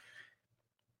pick.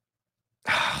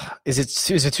 Is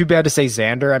it too bad to say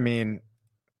Xander? I mean,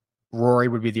 Rory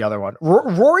would be the other one.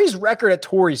 Rory's record at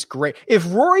Tour is great. If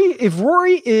Rory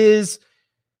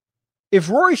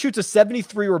shoots a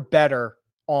 73 or better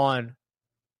on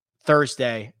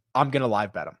Thursday, I'm gonna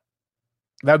live bet him.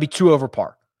 That would be 2 over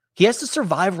par. He has to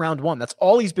survive round 1. That's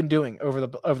all he's been doing over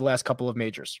the last couple of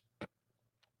majors.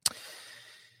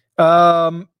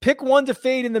 Pick one to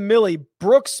fade in the Millie,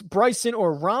 Brooks, Bryson,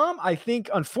 or Rahm. I think,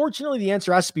 unfortunately, the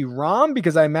answer has to be Rahm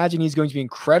because I imagine he's going to be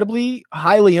incredibly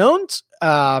highly owned.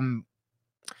 I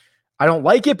don't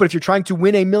like it, but if you're trying to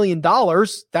win $1 million,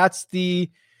 that's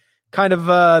the kind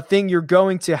of thing you're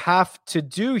going to have to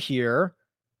do here.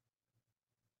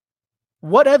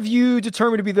 What have you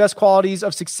determined to be the best qualities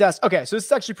of success? Okay, so this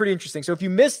is actually pretty interesting. So if you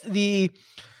missed the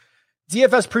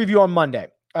DFS preview on Monday,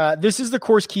 this is the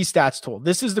course key stats tool.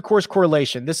 This is the course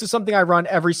correlation. This is something I run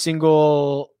every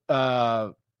single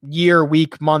year,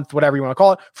 week, month, whatever you want to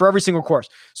call it, for every single course.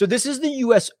 So this is the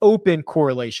US Open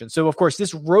correlation. So of course,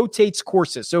 this rotates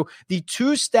courses. So the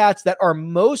 2 stats that are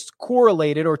most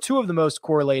correlated, or 2 of the most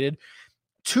correlated,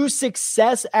 to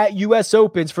success at US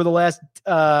Opens for the last,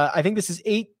 I think this is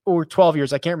 8 or 12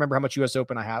 years. I can't remember how much US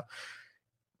Open I have.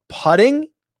 Putting,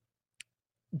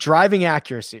 driving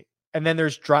accuracy, and then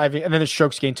there's driving, and then there's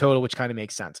strokes gained total, which kind of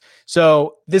makes sense.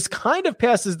 So this kind of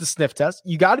passes the sniff test.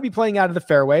 You got to be playing out of the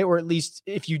fairway, or at least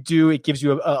if you do, it gives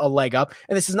you a leg up.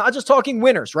 And this is not just talking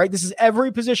winners, right? This is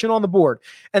every position on the board.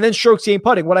 And then strokes gained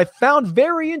putting. What I found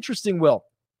very interesting, Will,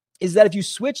 is that if you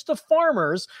switch to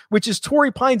Farmers, which is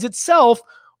Torrey Pines itself,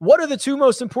 what are the 2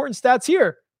 most important stats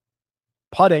here?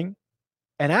 Putting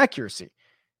and accuracy.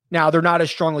 Now, they're not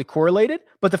as strongly correlated,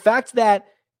 but the fact that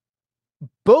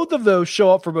both of those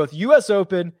show up for both US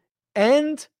Open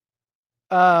and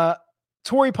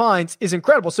Torrey Pines is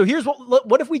incredible. So here's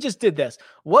what if we just did this?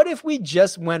 What if we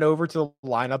just went over to the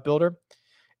lineup builder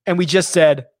and we just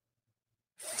said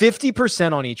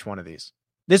 50% on each one of these?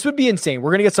 This would be insane. We're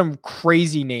going to get some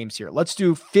crazy names here. Let's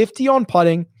do 50 on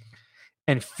putting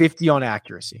and 50 on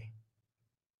accuracy.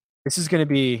 This is going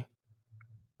to be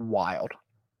wild.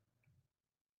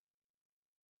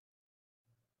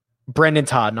 Brendan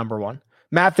Todd, number 1.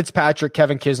 Matt Fitzpatrick,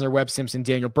 Kevin Kisner, Webb Simpson,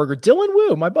 Daniel Berger, Dylan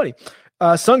Wu, my buddy.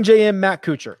 Sung J M, Matt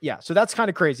Kuchar. Yeah, so that's kind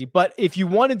of crazy. But if you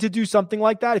wanted to do something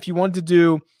like that, if you wanted to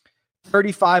do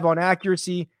 35 on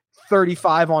accuracy,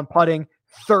 35 on putting,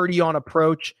 30 on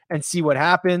approach, and see what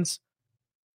happens.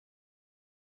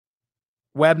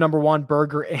 Webb, number 1,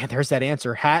 Berger, and there's that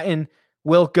answer. Hatton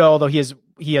will go, although he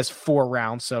has 4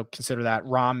 rounds, so consider that.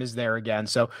 Rahm is there again.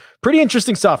 So pretty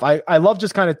interesting stuff. I love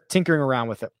just kind of tinkering around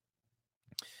with it.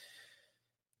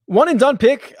 One and done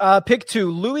pick. Pick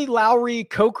 2. Louis Lowry,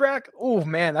 Kokrak. Oh,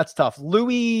 man, that's tough.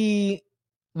 Louis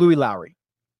Lowry.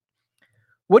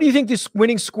 What do you think this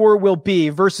winning score will be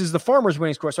versus the Farmers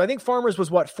winning score? So I think Farmers was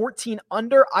 14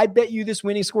 under. I bet you this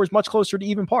winning score is much closer to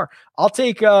even par. I'll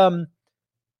take, I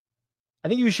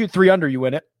think you shoot 3 under, you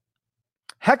win it.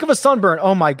 Heck of a sunburn.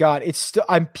 Oh my God. It's still,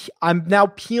 I'm now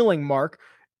peeling, Mark.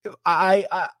 I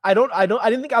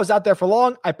didn't think I was out there for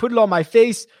long. I put it on my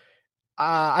face.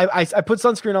 I put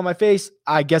sunscreen on my face.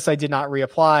 I guess I did not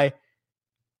reapply.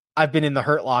 I've been in the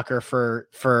Hurt Locker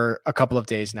for a couple of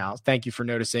days now. Thank you for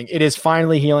noticing. It is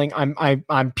finally healing.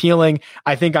 I'm peeling.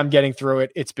 I think I'm getting through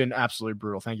it. It's been absolutely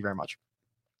brutal. Thank you very much.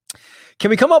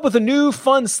 Can we come up with a new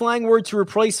fun slang word to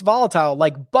replace volatile,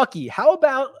 like Bucky? How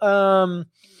about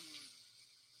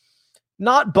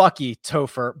not Bucky,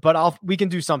 Topher, but we can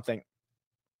do something.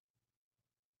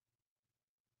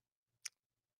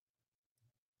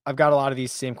 I've got a lot of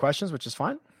these same questions, which is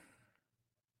fine.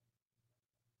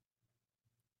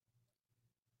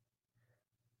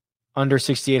 Under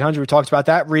 6,800. We talked about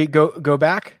that. Go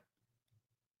back.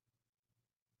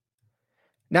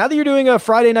 Now that you're doing a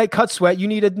Friday night cut sweat, you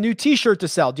need a new t-shirt to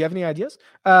sell. Do you have any ideas?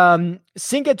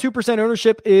 Sink at 2%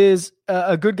 ownership is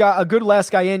a good guy, a good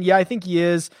last guy in. Yeah, I think he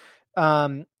is.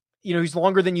 He's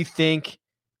longer than you think.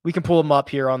 We can pull him up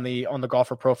here on the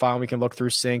golfer profile and we can look through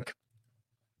Sink.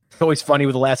 It's always funny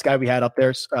with the last guy we had up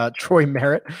there, Troy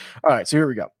Merritt. All right, so here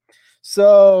we go.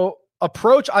 So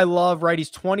approach, I love, right? He's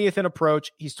 20th in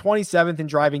approach. He's 27th in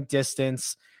driving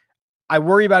distance. I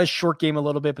worry about his short game a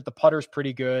little bit, but the putter's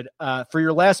pretty good. For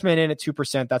your last man in at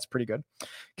 2%, that's pretty good.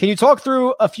 Can you talk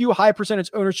through a few high percentage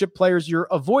ownership players you're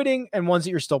avoiding and ones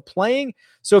that you're still playing?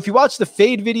 So if you watch the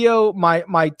fade video,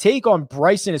 my take on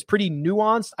Bryson is pretty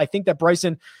nuanced. I think that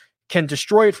Bryson can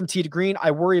destroy it from tee to green. I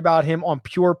worry about him on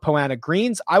pure Poa annua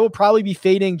greens. I will probably be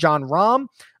fading Jon Rahm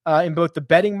in both the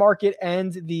betting market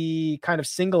and the kind of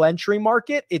single entry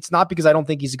market. It's not because I don't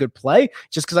think he's a good play,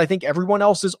 just because I think everyone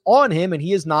else is on him and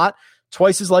he is not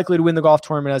twice as likely to win the golf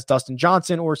tournament as Dustin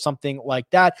Johnson or something like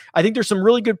that. I think there's some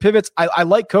really good pivots. I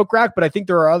like Kokrak, but I think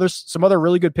there are some other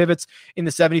really good pivots in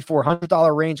the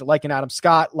 $7,400 range, like an Adam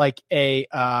Scott, like a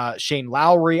Shane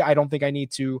Lowry. I don't think I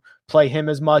need to play him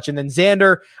as much. And then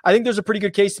Xander, I think there's a pretty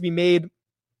good case to be made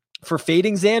for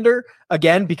fading Xander,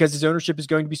 again, because his ownership is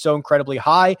going to be so incredibly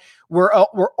high. We're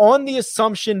on the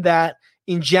assumption that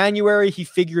in January he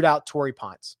figured out Torrey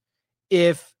Pines.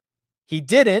 If he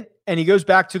didn't, and he goes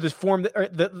back to the form,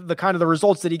 the kind of the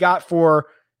results that he got for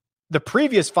the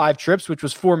previous 5 trips, which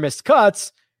was 4 missed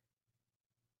cuts,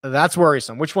 that's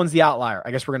worrisome. Which one's the outlier?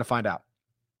 I guess we're going to find out.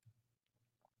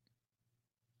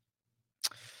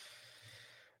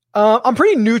 I'm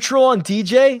pretty neutral on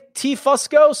DJ T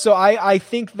Fusco. So I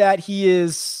think that he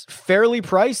is fairly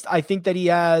priced. I think that he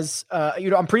has,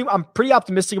 I'm pretty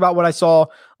optimistic about what I saw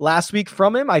last week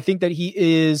from him. I think that he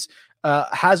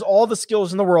has all the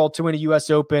skills in the world to win a US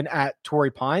Open at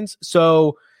Torrey Pines.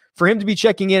 So for him to be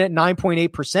checking in at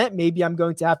 9.8%, maybe I'm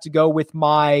going to have to go with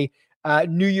my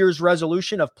New Year's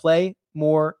resolution of play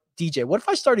more DJ. What if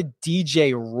I started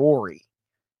DJ Rory?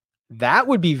 That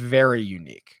would be very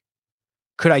unique.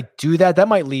 Could I do that? That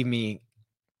might leave me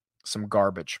some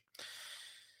garbage.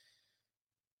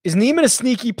 Is Niemann a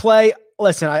sneaky play?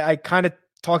 Listen, I kind of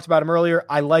talked about him earlier.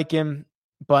 I like him,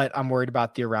 but I'm worried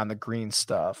about the around the green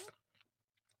stuff.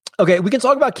 Okay, we can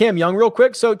talk about Cam Young real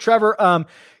quick. So, Trevor,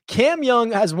 Cam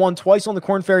Young has won twice on the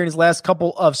Korn Ferry in his last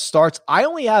couple of starts. I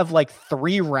only have like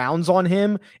 3 rounds on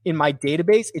him in my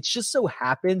database. It just so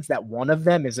happens that one of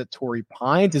them is at Torrey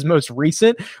Pines, his most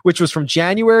recent, which was from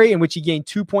January, in which he gained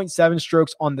 2.7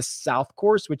 strokes on the South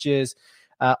course, which is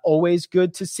always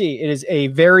good to see. It is a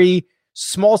very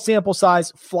small sample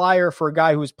size flyer for a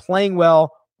guy who is playing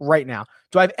well right now.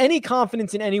 Do I have any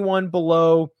confidence in anyone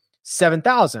below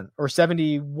 7,000 or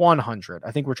 7,100?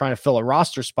 I think we're trying to fill a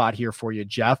roster spot here for you,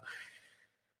 Jeff.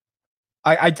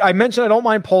 I mentioned I don't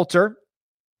mind Poulter.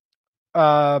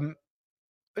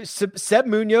 Seb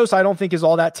Munoz, I don't think is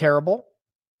all that terrible.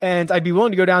 And I'd be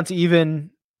willing to go down to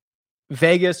even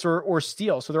Vegas or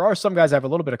Steele. So there are some guys I have a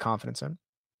little bit of confidence in.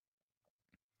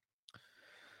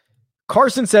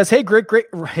 Carson says, hey,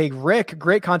 Rick,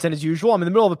 great content as usual. I'm in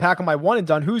the middle of a pack on my one and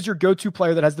done. Who's your go-to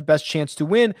player that has the best chance to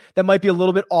win that might be a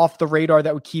little bit off the radar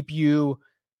that would keep you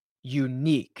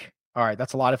unique? All right,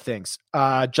 that's a lot of things.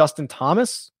 Justin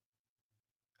Thomas.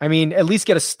 I mean, at least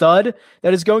get a stud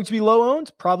that is going to be low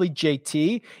owned. Probably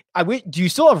JT. Do you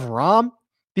still have Rahm?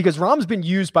 Because Rahm's been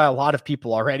used by a lot of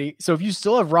people already. So if you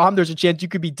still have Rahm, there's a chance you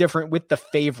could be different with the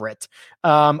favorite.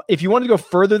 If you want to go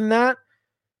further than that,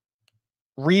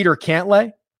 Reed or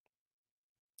Cantlay,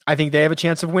 I think they have a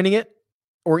chance of winning it,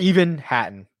 or even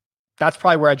Hatton. That's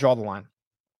probably where I draw the line.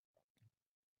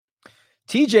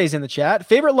 TJ's in the chat.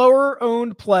 Favorite lower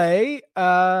owned play.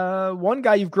 One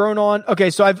guy you've grown on. Okay,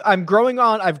 so I've grown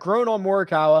on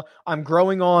Morikawa. I'm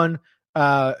growing on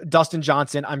Dustin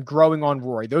Johnson. I'm growing on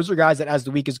Rory. Those are guys that as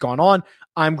the week has gone on,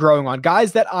 I'm growing on.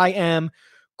 Guys that I am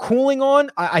cooling on,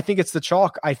 I think it's the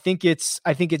chalk. I think it's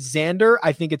Xander.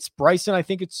 I think it's Bryson. I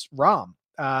think it's Rahm.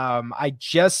 I'm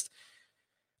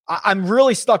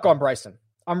really stuck on Bryson.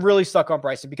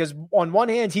 Because on one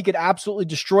hand, he could absolutely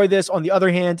destroy this. On the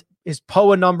other hand, his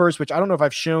POA numbers, which I don't know if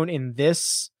I've shown in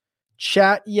this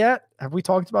chat yet. Have we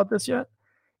talked about this yet?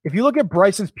 If you look at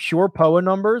Bryson's pure POA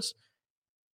numbers,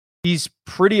 he's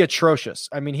pretty atrocious.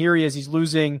 I mean, here he is. He's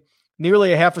losing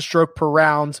nearly a half a stroke per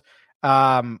round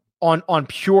on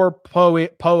pure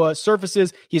POA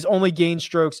surfaces. He's only gained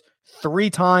strokes 3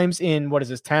 times in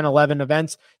 10, 11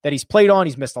 events that he's played on.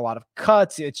 He's missed a lot of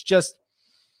cuts.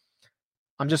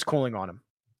 I'm just cooling on him.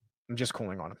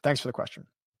 Thanks for the question.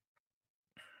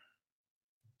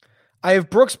 I have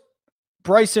Brooks,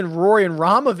 Bryson, Rory, and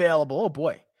Rahm available. Oh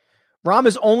boy. Rahm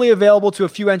is only available to a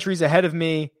few entries ahead of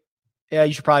me. Yeah,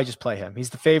 you should probably just play him. He's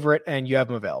the favorite and you have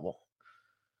him available.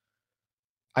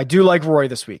 I do like Rory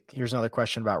this week. Here's another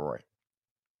question about Rory.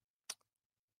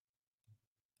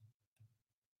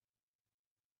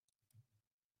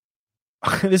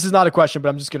 This is not a question, but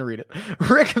I'm just going to read it.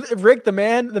 Rick, the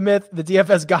man, the myth, the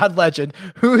DFS God legend.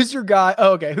 Who is your guy?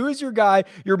 Oh, okay. Who is your guy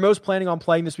you're most planning on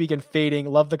playing this week and fading?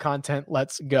 Love the content.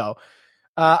 Let's go.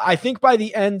 I think by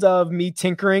the end of me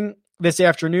tinkering this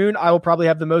afternoon, I will probably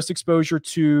have the most exposure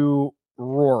to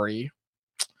Rory.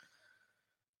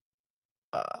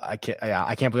 I can't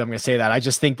believe I'm going to say that. I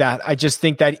just think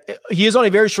that he is on a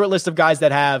very short list of guys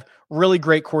that have really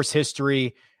great course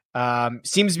history.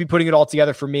 Seems to be putting it all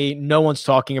together for me. No one's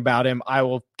talking about him. I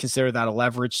will consider that a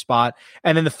leverage spot.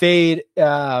 And then the fade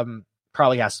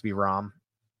probably has to be Rom.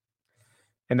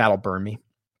 And that'll burn me.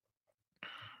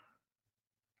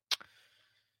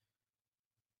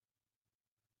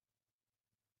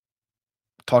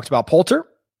 Talked about Poulter.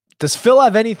 Does Phil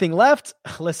have anything left?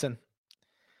 Listen,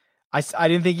 I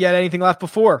didn't think he had anything left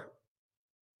before.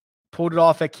 Pulled it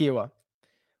off at Kiawah.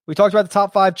 We talked about the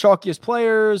top 5 chalkiest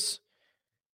players.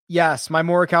 Yes, my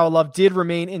Morikawa love did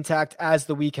remain intact as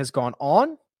the week has gone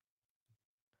on.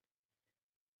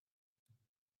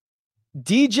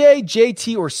 DJ,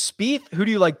 JT, or Spieth, who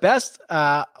do you like best?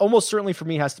 Almost certainly for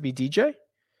me has to be DJ.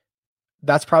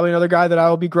 That's probably another guy that I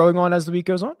will be growing on as the week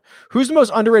goes on. Who's the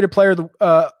most underrated player?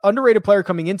 Underrated player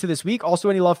coming into this week. Also,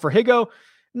 any love for Higo?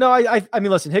 No, I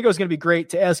mean, listen, Higo's going to be great.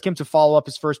 To ask him to follow up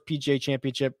his first PGA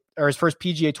championship or his first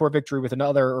PGA Tour victory with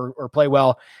another or play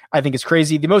well, I think is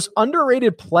crazy. The most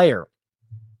underrated player.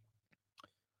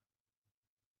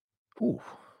 Ooh,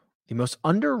 the most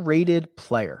underrated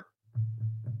player.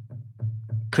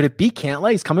 Could it be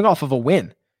Cantlay? He's coming off of a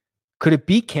win. Could it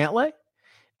be Cantlay?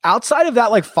 Outside of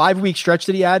that 5-week stretch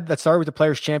that he had that started with the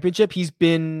Players' Championship, he's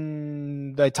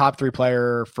been the top 3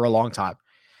 player for a long time,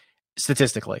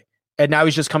 statistically. And now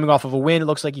he's just coming off of a win. It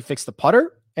looks like he fixed the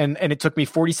putter. And it took me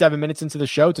 47 minutes into the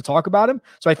show to talk about him.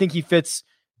 So I think he fits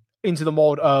into the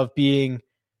mold of being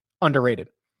underrated.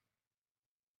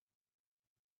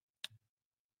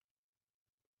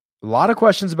 A lot of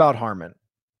questions about Harman.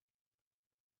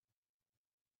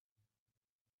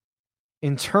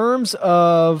 In terms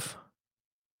of...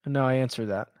 No, I answered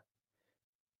that.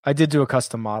 I did do a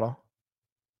custom model.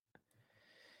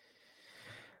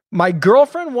 My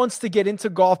girlfriend wants to get into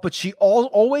golf, but she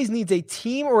always needs a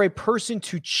team or a person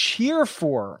to cheer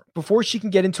for before she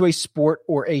can get into a sport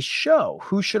or a show.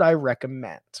 Who should I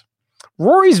recommend?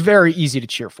 Rory's very easy to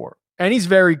cheer for, and he's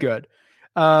very good.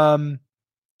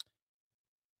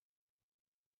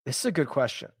 This is a good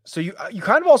question. So you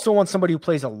kind of also want somebody who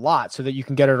plays a lot so that you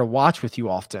can get her to watch with you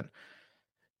often.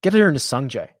 Get her into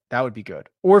Sungjae. That would be good.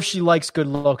 Or if she likes good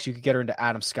looks, you could get her into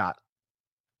Adam Scott.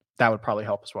 That would probably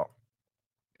help as well.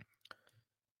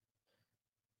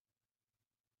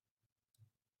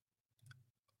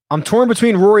 I'm torn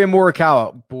between Rory and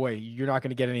Morikawa. Boy, you're not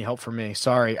going to get any help from me.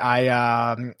 Sorry.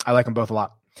 I like them both a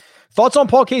lot. Thoughts on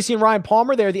Paul Casey and Ryan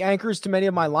Palmer? They're the anchors to many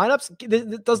of my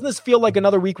lineups. Doesn't this feel like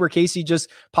another week where Casey just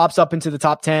pops up into the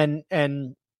top 10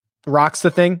 and rocks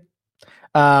the thing?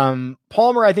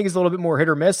 Palmer, I think, is a little bit more hit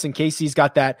or miss, and Casey's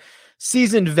got that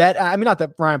seasoned vet. I mean, not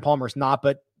that Ryan Palmer's not,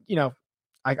 but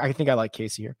I think I like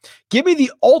Casey here. Give me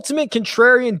the ultimate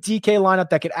contrarian DK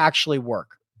lineup that could actually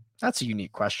work. That's a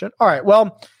unique question. All right.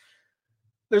 Well,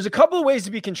 there's a couple of ways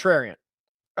to be contrarian.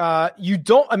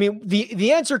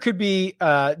 The answer could be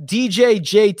DJ,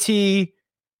 JT,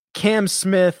 Cam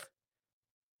Smith,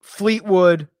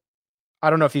 Fleetwood. I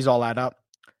don't know if these all add up.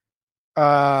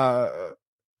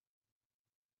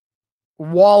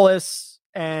 Wallace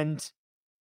and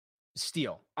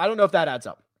Steele. I don't know if that adds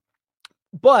up.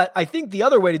 But I think the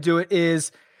other way to do it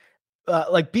is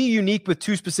be unique with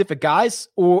 2 specific guys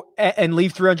and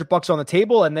leave $300 on the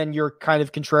table, and then you're kind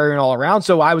of contrarian all around.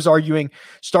 So I was arguing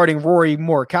starting Rory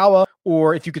Morikawa,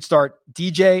 or if you could start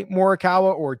DJ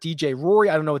Morikawa or DJ Rory.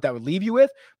 I don't know what that would leave you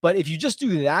with, but if you just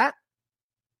do that,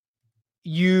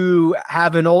 you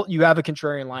have a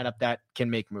contrarian lineup that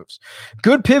can make moves.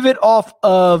 Good pivot off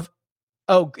of.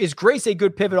 Oh, is Grace a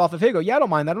good pivot off of Higo? Yeah, I don't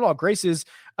mind that at all. Grace is,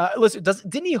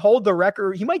 didn't he hold the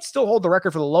record? He might still hold the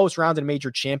record for the lowest round in a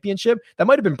major championship. That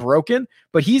might have been broken,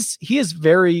 but he is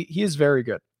very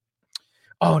good.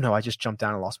 Oh no, I just jumped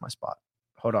down and lost my spot.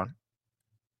 Hold on.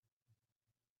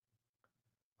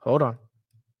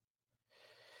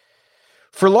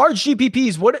 For large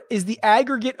GPPs, what is the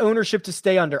aggregate ownership to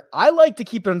stay under? I like to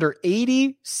keep it under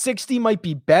 80. 60 might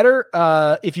be better.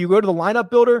 If you go to the lineup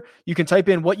builder, you can type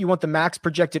in what you want the max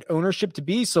projected ownership to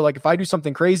be. So if I do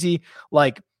something crazy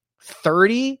like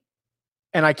 30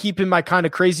 and I keep in my kind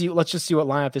of crazy, let's just see what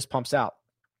lineup this pumps out.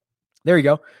 There you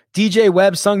go. DJ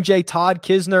Webb, Sungjae, Todd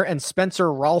Kisner, and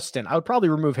Spencer Ralston. I would probably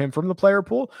remove him from the player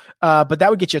pool, but that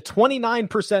would get you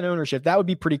 29% ownership. That would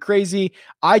be pretty crazy.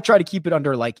 I try to keep it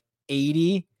under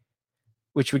 80,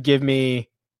 which would give me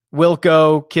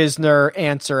Wilco, Kisner,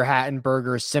 Answer,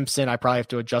 Hattenberger, Simpson. I probably have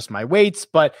to adjust my weights,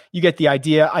 but you get the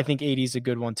idea. I think 80 is a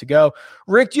good one to go.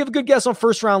 Rick, do you have a good guess on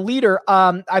first round leader?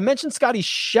 I mentioned Scotty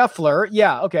Scheffler.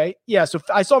 Yeah. Okay. Yeah. So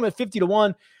I saw him at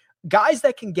 50-1. Guys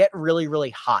that can get really, really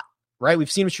hot, right?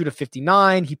 We've seen him shoot a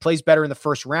 59. He plays better in the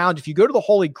first round. If you go to the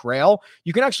Holy Grail,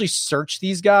 you can actually search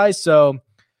these guys. So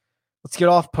let's get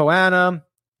off Poana.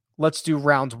 Let's do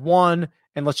round 1.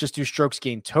 and let's just do strokes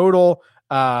gained total,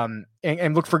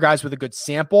 and look for guys with a good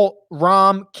sample.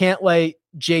 Rahm, Cantlay,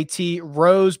 JT,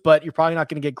 Rose, but you're probably not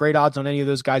going to get great odds on any of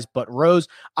those guys but Rose.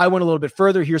 I went a little bit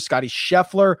further. Here's Scotty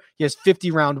Scheffler. He has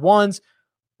 50 round ones,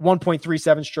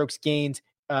 1.37 strokes gained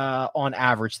on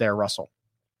average there, Russell.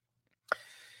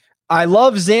 I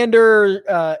love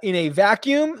Xander in a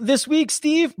vacuum this week,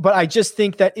 Steve, but I just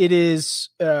think that it is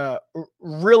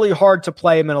really hard to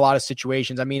play him in a lot of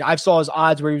situations. I mean, I saw his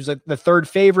odds where he was like the third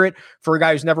favorite for a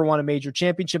guy who's never won a major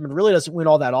championship and really doesn't win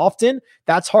all that often.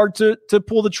 That's hard to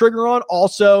pull the trigger on.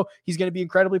 Also, he's going to be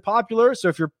incredibly popular. So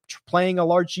if you're playing a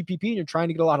large GPP and you're trying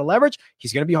to get a lot of leverage,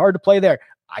 he's going to be hard to play there.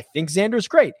 I think Xander's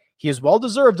great. He is well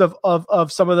deserved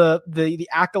of some of the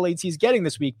accolades he's getting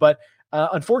this week, but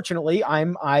unfortunately,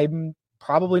 I'm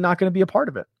probably not going to be a part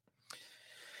of it.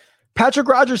 Patrick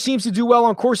Rogers seems to do well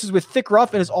on courses with thick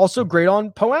rough and is also great on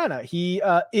Poana. He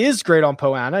is great on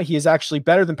Poana. He is actually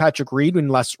better than Patrick Reed in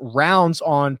less rounds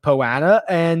on Poana,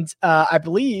 and I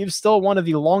believe still one of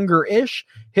the longer-ish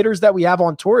hitters that we have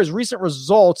on tour. His recent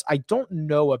results, I don't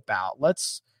know about.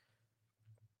 Let's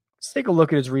take a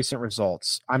look at his recent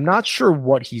results. I'm not sure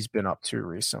what he's been up to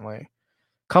recently.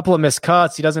 Couple of missed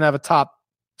cuts. He doesn't have a top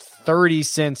 30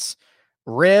 since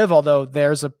Riv, although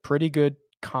there's a pretty good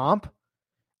comp.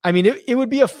 I mean, it would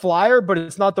be a flyer, but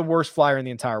it's not the worst flyer in the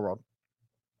entire world.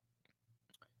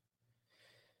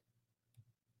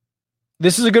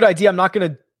 This is a good idea. I'm not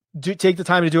going to take the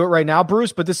time to do it right now,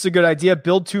 Bruce, but this is a good idea.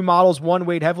 Build two models, one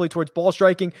weighed heavily towards ball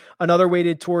striking, another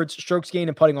weighted towards strokes gained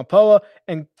and putting on POA,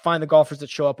 and find the golfers that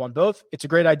show up on both. It's a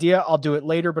great idea. I'll do it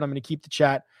later, but I'm going to keep the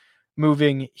chat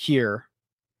moving here.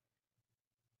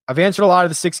 I've answered a lot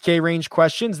of the 6K range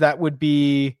questions. That would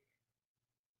be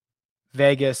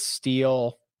Vegas,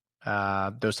 Steel,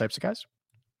 those types of guys.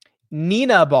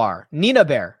 Nina Bear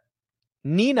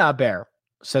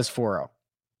says 4-0.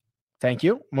 Thank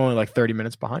you. I'm only like 30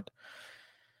 minutes behind.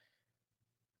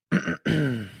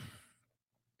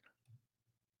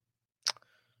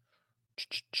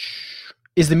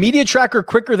 Is the media tracker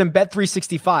quicker than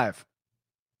Bet365?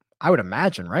 I would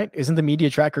imagine, right? Isn't the media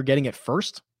tracker getting it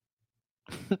first?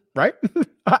 Right?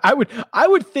 I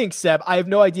would think, Seb. I have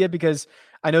no idea because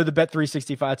I know the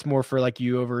Bet365 it's more for like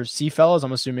you overseas fellas.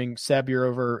 I'm assuming, Seb, you're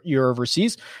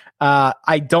overseas.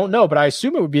 I don't know, but I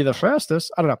assume it would be the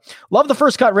fastest. I don't know. Love the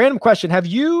first cut. Random question. Have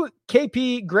you,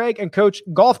 KP, Greg, and Coach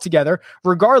golfed together?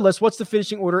 Regardless, what's the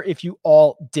finishing order if you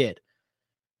all did?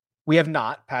 We have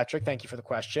not, Patrick. Thank you for the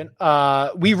question.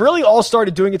 We really all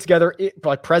started doing it together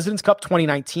like President's Cup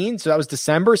 2019. So that was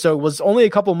December. So it was only a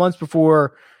couple months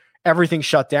before everything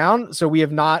shut down. So we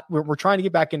have not, we're trying to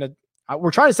get back into,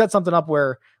 we're trying to set something up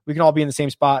where we can all be in the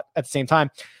same spot at the same time.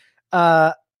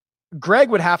 Greg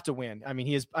would have to win. I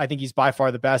mean, I think he's by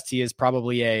far the best. He is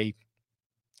probably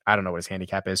I don't know what his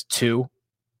handicap is, 2.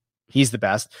 He's the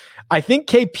best. I think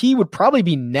KP would probably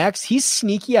be next. He's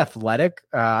sneaky athletic.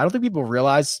 I don't think people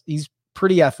realize he's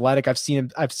pretty athletic. I've seen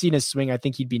his swing. I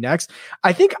think he'd be next.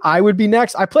 I think I would be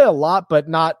next. I play a lot, but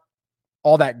not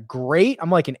all that great. I'm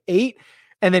like an 8.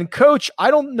 And then Coach, I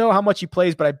don't know how much he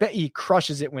plays, but I bet he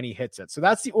crushes it when he hits it. So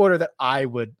that's the order that I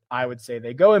would say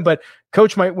they go in, but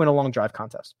Coach might win a long drive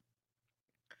contest.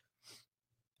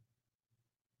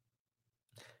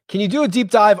 Can you do a deep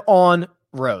dive on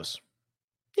Rose?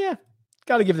 Yeah,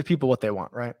 got to give the people what they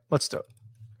want, right? Let's do it.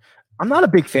 I'm not a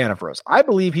big fan of Rose. I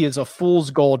believe he is a fool's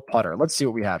gold putter. Let's see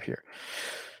what we have here.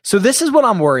 So this is what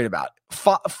I'm worried about.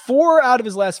 4 out of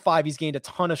his last 5, he's gained a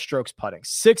ton of strokes putting.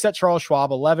 6 at Charles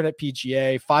Schwab, 11 at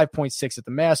PGA, 5.6 at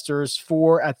the Masters,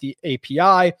 4 at the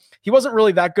API. He wasn't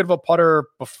really that good of a putter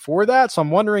before that, so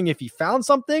I'm wondering if he found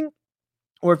something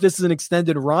or if this is an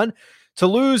extended run. To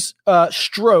lose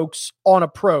strokes on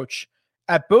approach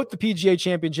at both the PGA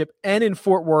Championship and in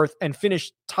Fort Worth and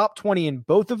finish top 20 in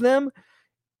both of them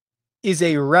is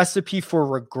a recipe for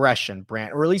regression,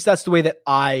 Brant, or at least that's the way that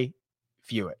I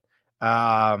view it.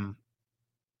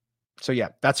 So yeah,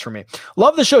 that's for me.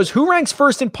 Love the shows. Who ranks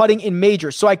first in putting in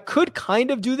majors? So I could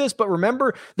kind of do this, but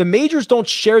remember the majors don't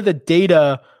share the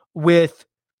data with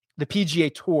the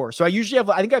PGA Tour. So I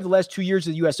think I have the last 2 years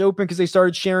of the US Open because they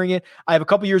started sharing it. I have a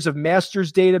couple years of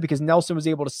Masters data because Nelson was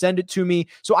able to send it to me.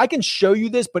 So I can show you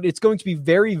this, but it's going to be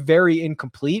very, very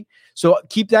incomplete. So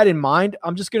keep that in mind.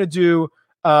 I'm just going to do,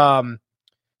 so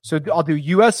I'll do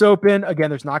US Open. Again,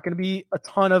 there's not going to be a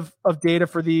ton of data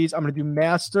for these. I'm going to do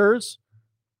Masters.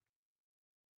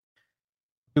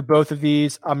 Do both of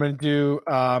these. I'm going to do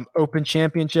Open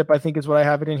Championship, I think is what I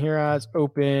have it in here as.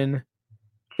 Open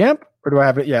Champ, or do I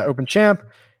have it? Yeah, Open Champ.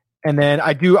 And then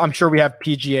I'm sure we have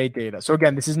PGA data. So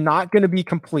again, this is not going to be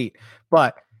complete,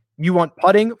 but you want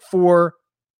putting for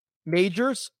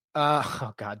majors.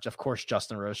 Oh God, of course,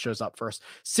 Justin Rose shows up first.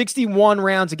 61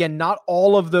 rounds. Again, not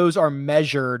all of those are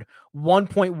measured.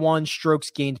 1.1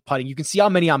 strokes gained putting. You can see how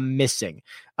many I'm missing.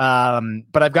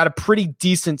 But I've got a pretty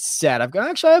decent set.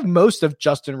 I have most of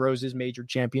Justin Rose's major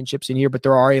championships in here, but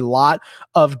there are a lot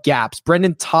of gaps.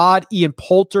 Brendan Todd, Ian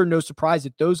Poulter, no surprise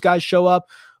that those guys show up.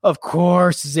 Of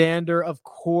course, Xander. Of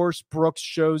course, Brooks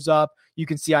shows up. You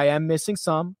can see I am missing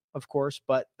some, of course,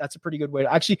 but that's a pretty good way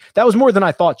to actually, that was more than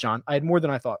I thought, John. I had more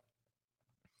than I thought.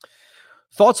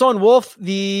 Thoughts on Wolff?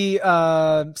 The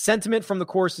sentiment from the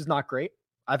course is not great.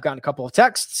 I've gotten a couple of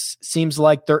texts. Seems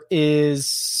like there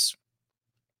is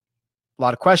a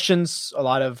lot of questions, a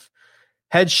lot of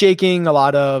head shaking, a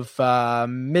lot of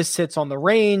mishits on the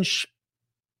range.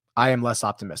 I am less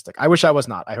optimistic. I wish I was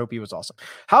not. I hope he was awesome.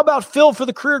 How about Phil for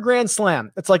the career Grand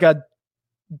Slam? It's like a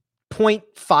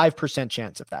 0.5%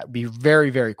 chance of that. Would be very,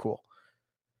 very cool.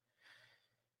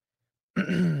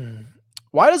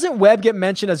 Why doesn't Webb get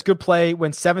mentioned as good play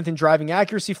when 7th in driving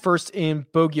accuracy, 1st in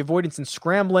bogey avoidance and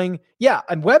scrambling? Yeah,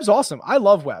 and Webb's awesome. I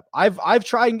love Webb. I've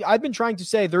been trying to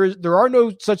say there are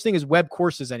no such thing as Webb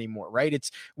courses anymore, right?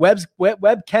 It's Webb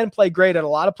can play great at a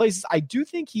lot of places. I do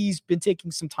think he's been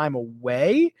taking some time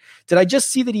away. Did I just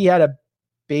see that he had a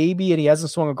baby and he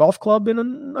hasn't swung a golf club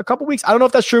in a couple weeks? I don't know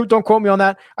if that's true. Don't quote me on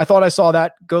that. I thought I saw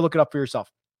that. Go look it up for yourself.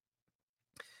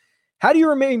 How do you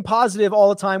remain positive all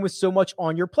the time with so much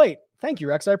on your plate? Thank you,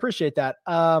 Rex. I appreciate that.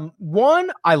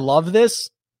 One, I love this.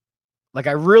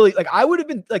 I would have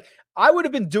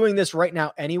been doing this right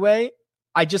now anyway.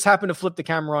 I just happen to flip the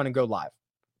camera on and go live.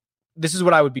 This is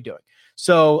what I would be doing.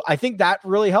 So I think that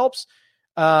really helps.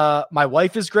 My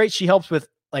wife is great. She helps with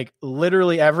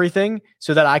literally everything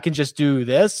so that I can just do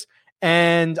this.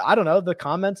 And I don't know, the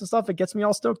comments and stuff, it gets me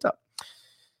all stoked up.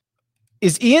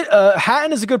 Is Ian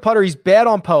Hatton is a good putter. He's bad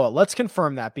on POA. Let's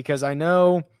confirm that, because I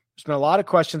know there's been a lot of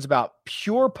questions about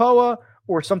pure POA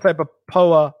or some type of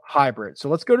POA hybrid. So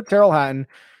let's go to Terrell Hatton.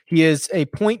 He is a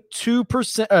 0.2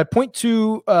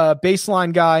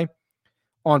 baseline guy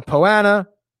on Poana.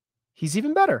 He's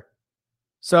even better.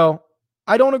 So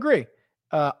I don't agree.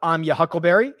 Anya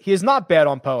Huckleberry. He is not bad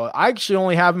on POA. I actually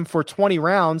only have him for 20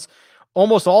 rounds,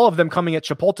 almost all of them coming at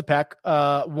Chapultepec,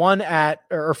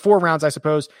 4 rounds, I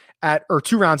suppose, or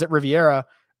 2 rounds at Riviera.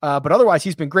 But otherwise,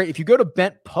 he's been great. If you go to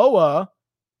Bent POA,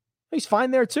 he's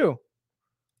fine there too.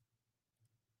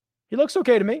 He looks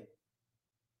okay to me.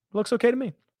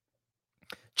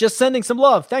 Just sending some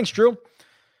love. Thanks, Drew.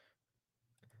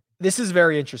 This is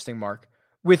very interesting, Mark.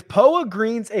 With POA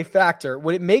greens a factor,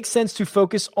 would it make sense to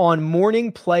focus on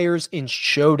morning players in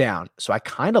Showdown? So I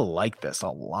kind of like this a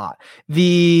lot.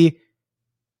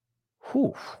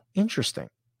 Interesting.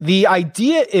 The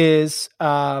idea is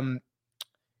POA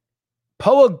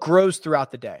grows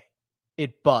throughout the day.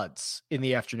 It buds in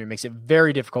the afternoon, makes it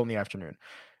very difficult in the afternoon.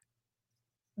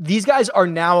 These guys are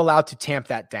now allowed to tamp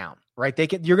that down, right?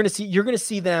 You're going to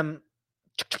see them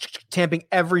tamping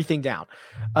everything down.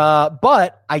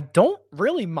 But I don't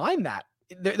really mind that.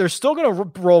 They're still going to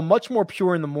roll much more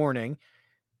pure in the morning,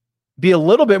 be a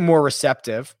little bit more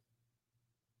receptive.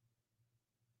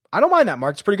 I don't mind that,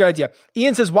 Mark. It's a pretty good idea.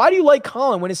 Ian says, why do you like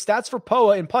Colin when his stats for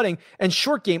POA in putting and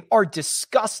short game are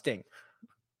disgusting?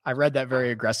 I read that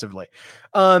very aggressively.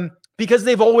 Because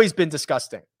they've always been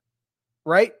disgusting,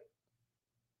 right?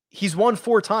 He's won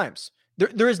 4 times.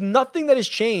 There is nothing that has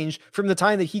changed from the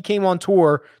time that he came on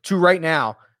tour to right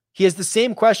now. He has the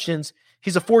same questions.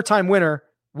 He's a 4-time winner.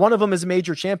 One of them is a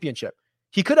major championship.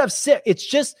 He could have 6. It's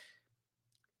just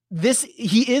this.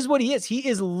 He is what he is. He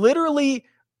is literally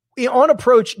on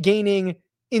approach gaining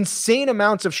insane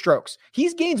amounts of strokes.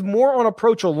 He gains more on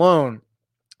approach alone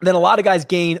than a lot of guys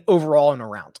gain overall in a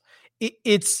round.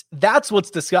 That's what's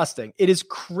disgusting. It is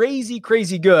crazy,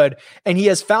 crazy good. And he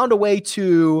has found a way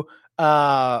to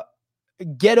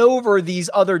get over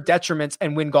these other detriments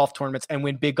and win golf tournaments and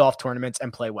win big golf tournaments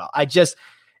and play well.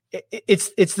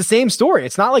 It's the same story.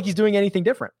 It's not like he's doing anything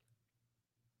different.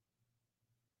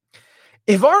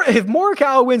 If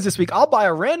Morikawa wins this week, I'll buy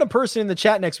a random person in the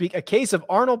chat next week a case of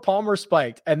Arnold Palmer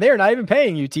Spiked, and they're not even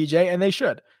paying you, TJ, and they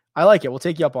should. I like it. We'll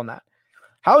take you up on that.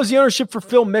 How is the ownership for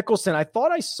Phil Mickelson? I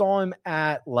thought I saw him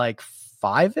at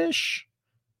 5-ish.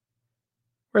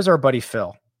 Where's our buddy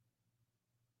Phil?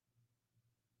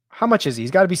 How much is he?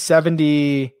 He's got to be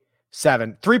 77.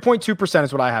 3.2%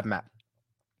 is what I have him at.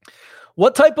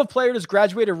 What type of player does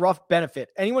graduated rough benefit?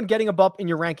 Anyone getting a bump in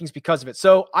your rankings because of it?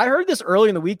 So I heard this early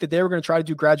in the week that they were going to try to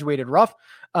do graduated rough.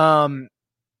 I'm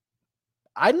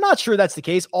not sure that's the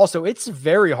case. Also, it's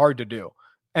very hard to do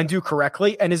and do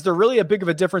correctly. And is there really a big of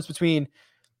a difference between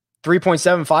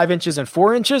 3.75 inches and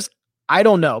 4 inches? I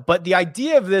don't know. But the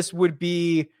idea of this would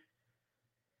be,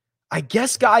 I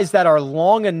guess guys that are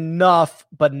long enough,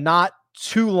 but not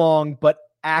too long, but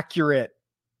accurate.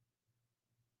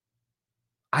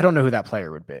 I don't know who that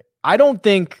player would be. I don't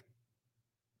think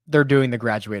they're doing the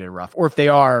graduated rough, or if they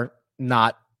are,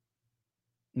 not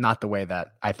the way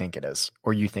that I think it is,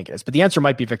 or you think it is. But the answer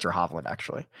might be Victor Hovland,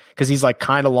 actually, because he's like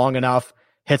kind of long enough,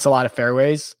 hits a lot of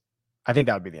fairways. I think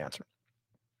that would be the answer.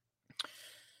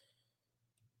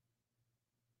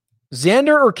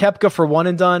 Xander or Koepka for one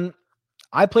and done?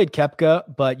 I played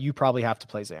Koepka, but you probably have to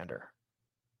play Xander.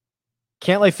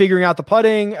 Cantlay figuring out the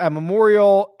putting at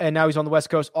Memorial, and now he's on the West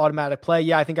Coast, automatic play.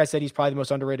 Yeah, I think I said he's probably the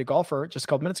most underrated golfer just a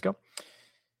couple minutes ago.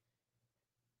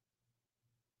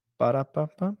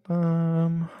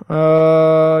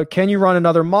 Can you run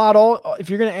another model? If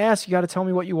you're going to ask, you got to tell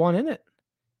me what you want in it.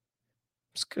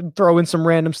 Just gonna throw in some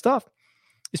random stuff.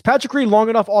 Is Patrick Reed long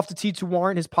enough off the tee to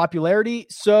warrant his popularity?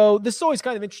 So this is always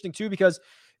kind of interesting too, because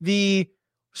the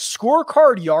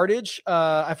scorecard yardage,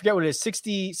 I forget what it is,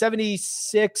 60,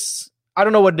 76. I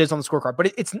don't know what it is on the scorecard,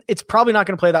 but it's probably not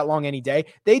going to play that long any day.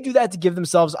 They do that to give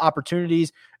themselves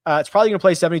opportunities. It's probably going to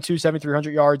play 72,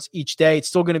 7,300 yards each day. It's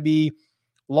still going to be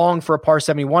long for a par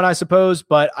 71, I suppose,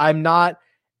 but I'm not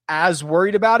as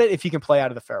worried about it if he can play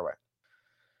out of the fairway.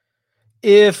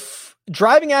 If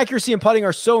driving accuracy and putting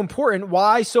are so important,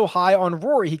 why so high on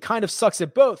Rory? He kind of sucks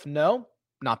at both. No,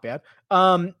 not bad.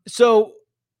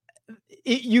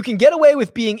 You can get away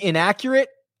with being inaccurate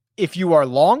if you are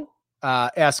long.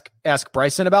 Ask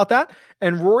Bryson about that.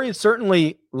 And Rory is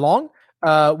certainly long.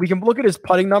 We can look at his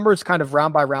putting numbers kind of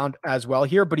round by round as well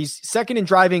here, but he's second in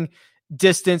driving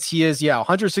distance. He is,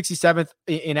 167th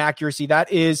in accuracy.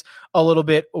 That is a little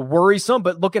bit worrisome,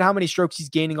 but look at how many strokes he's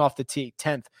gaining off the tee.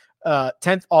 10th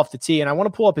off the tee. And I want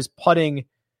to pull up his putting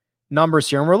numbers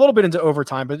here. And we're a little bit into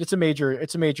overtime, but it's a major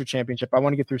championship. I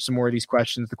want to get through some more of these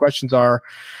questions. The questions are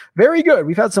very good.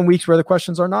 We've had some weeks where the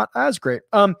questions are not as great.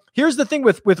 Here's the thing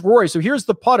with Rory. So here's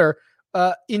the putter.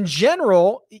 In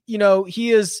general,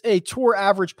 he is a tour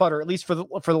average putter, at least for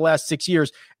the last 6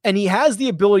 years. And he has the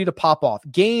ability to pop off,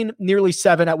 gain nearly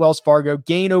 7 at Wells Fargo,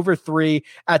 gain over 3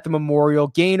 at the Memorial,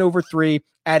 gain over 3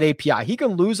 at API. He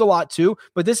can lose a lot too,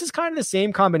 but this is kind of the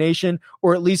same combination,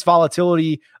 or at least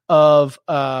volatility of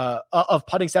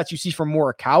putting stats you see from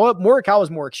Morikawa. Morikawa is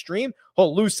more extreme.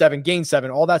 He'll lose 7, gain 7,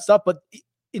 all that stuff. But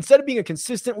instead of being a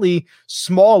consistently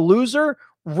small loser,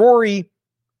 Rory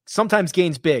sometimes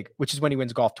gains big, which is when he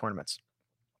wins golf tournaments.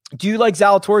 Do you like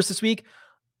Zalatoris this week?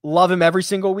 Love him every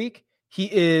single week. He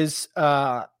is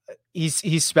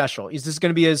he's special. This is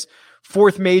going to be his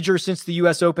 4th major since the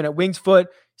US Open at Winged Foot.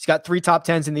 He's got 3 top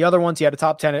 10s in the other ones. He had a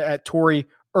top 10 at Torrey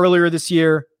earlier this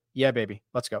year. Yeah, baby.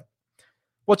 Let's go.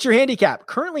 What's your handicap?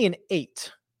 Currently an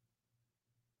 8.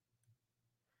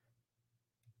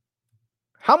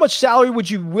 How much salary would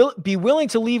you be willing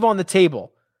to leave on the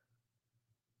table?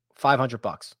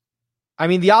 $500. I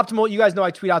mean, the optimal, you guys know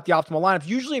I tweet out the optimal lineup.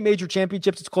 Usually in major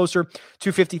championships, it's closer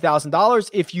to $50,000.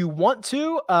 If you want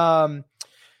to, let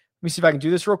me see if I can do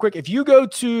this real quick. If you go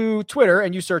to Twitter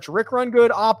and you search Rick Run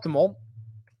Good Optimal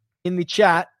in the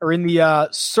chat or in the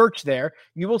search there,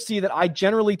 you will see that I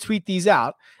generally tweet these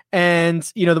out. And,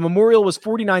 the Memorial was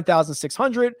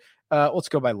 49,600. Let's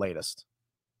go by latest.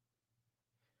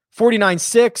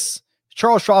 49.6.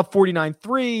 Charles Schwab,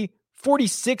 49.3.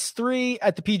 46.3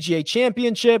 at the PGA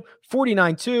Championship,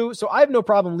 49.2. So I have no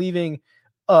problem leaving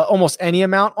almost any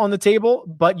amount on the table,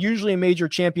 but usually in major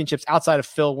championships outside of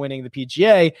Phil winning the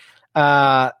PGA,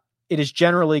 it is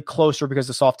generally closer because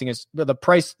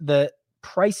the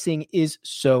pricing is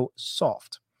so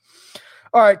soft.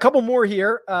 All right, a couple more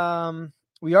here.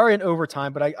 We are in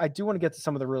overtime, but I do want to get to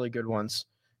some of the really good ones.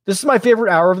 This is my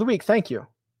favorite hour of the week. Thank you.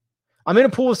 I'm in a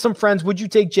pool with some friends. Would you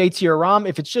take JT or Rahm?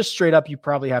 If it's just straight up, you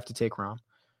probably have to take Rahm.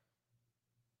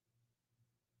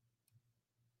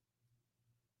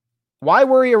 Why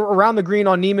worry around the green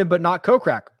on Neiman but not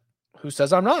Kokrak? Who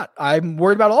says I'm not? I'm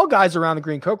worried about all guys around the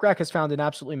green. Kokrak has found an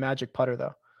absolutely magic putter,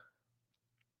 though.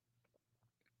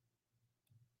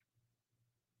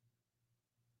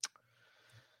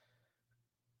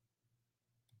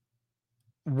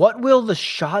 What will the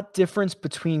shot difference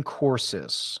between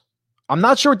courses? I'm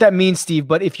not sure what that means, Steve,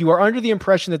 but if you are under the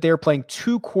impression that they are playing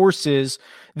 2 courses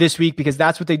this week because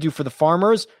that's what they do for the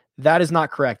Farmers, that is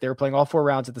not correct. They were playing all 4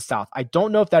 rounds at the South. I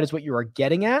don't know if that is what you are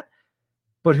getting at,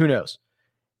 but who knows?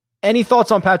 Any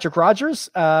thoughts on Patrick Rogers?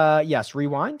 Yes,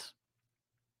 rewind.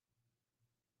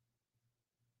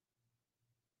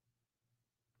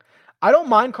 I don't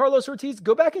mind Carlos Ortiz.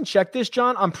 Go back and check this,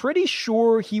 John. I'm pretty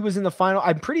sure he was in the final.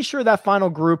 I'm pretty sure that final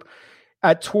group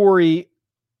at Torrey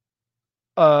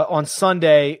on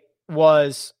Sunday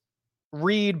was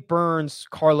Reed, Burns,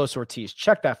 Carlos Ortiz.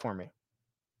 Check that for me.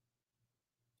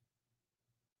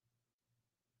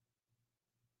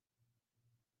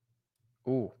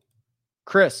 Ooh.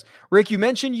 Chris, Rick, you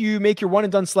mentioned you make your one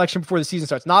and done selection before the season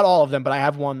starts. Not all of them, but I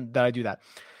have one that I do that.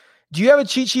 Do you have a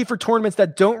cheat sheet for tournaments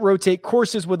that don't rotate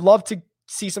courses? Would love to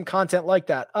see some content like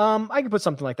that. I can put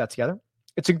something like that together.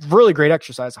 It's a really great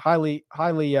exercise. Highly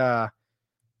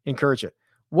encourage it.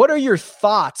 What are your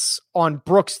thoughts on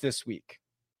Brooks this week?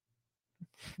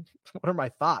 What are my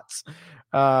thoughts?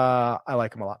 I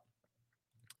like him a lot.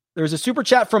 There's a super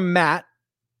chat from Matt.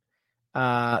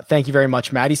 Thank you very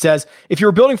much, Matt. He says, if you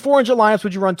were building 400 lineups,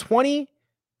 would you run 20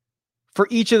 for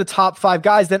each of the top 5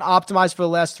 guys, then optimize for the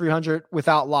last 300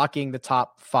 without locking the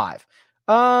top 5?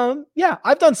 Yeah,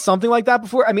 I've done something like that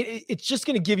before. I mean, it's just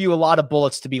going to give you a lot of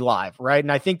bullets to be live, right?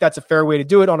 And I think that's a fair way to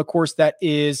do it on a course that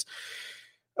is,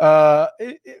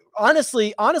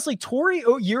 honestly, Torrey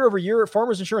year over year at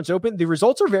Farmers Insurance Open, the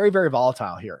results are very, very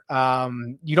volatile here.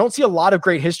 You don't see a lot of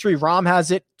great history. Rahm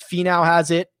has it, Finau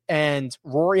has it, and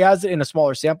Rory has it in a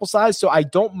smaller sample size. So I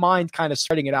don't mind kind of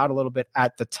spreading it out a little bit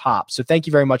at the top. So thank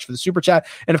you very much for the super chat.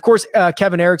 And of course,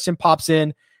 Kevin Erickson pops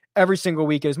in every single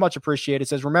week. It is much appreciated. It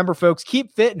says, remember, folks,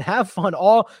 keep fit and have fun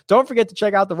all. Don't forget to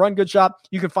check out the Run Good shop.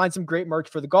 You can find some great merch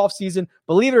for the golf season.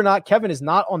 Believe it or not, Kevin is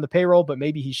not on the payroll, but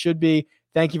maybe he should be.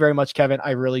 Thank you very much, Kevin.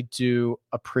 I really do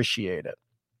appreciate it.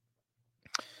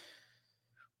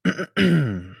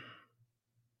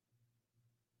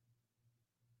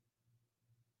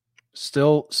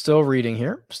 Still reading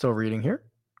here.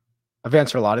 I've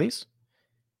answered a lot of these.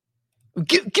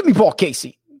 Give me Paul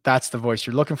Casey. That's the voice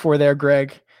you're looking for there,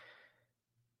 Greg.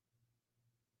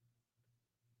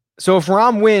 So if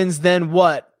Rahm wins, then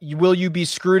what? Will you be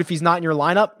screwed if he's not in your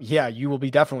lineup? Yeah, you will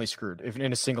be definitely screwed if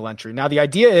in a single entry. Now, the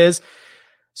idea is,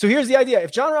 so here's the idea.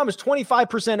 If Jon Rahm is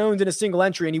 25% owned in a single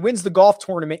entry and he wins the golf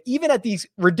tournament, even at these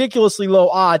ridiculously low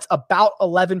odds, about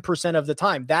 11% of the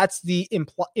time, that's the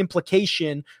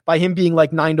implication by him being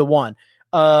like 9-1.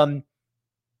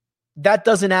 That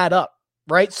doesn't add up,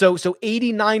 right? So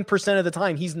 89% of the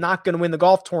time, he's not going to win the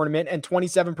golf tournament, and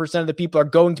 27% of the people are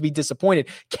going to be disappointed.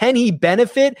 Can he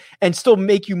benefit and still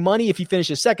make you money if he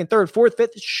finishes second, third, fourth,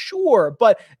 fifth? Sure,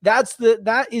 but that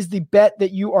is the bet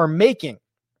that you are making.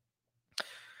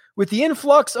 With the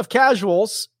influx of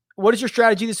casuals, what is your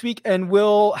strategy this week? And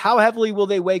how heavily will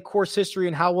they weigh course history,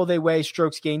 and how will they weigh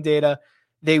strokes gain data?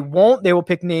 They won't. They will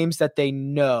pick names that they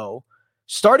know.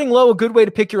 Starting low, a good way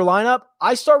to pick your lineup.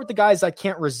 I start with the guys I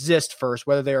can't resist first,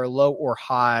 whether they are low or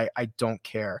high. I don't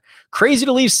care. Crazy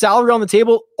to leave salary on the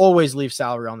table. Always leave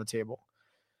salary on the table.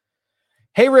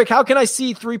 Hey, Rick, how can I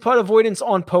see 3-putt avoidance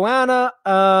on Poana?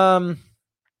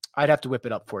 I'd have to whip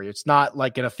it up for you. It's not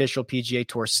like an official PGA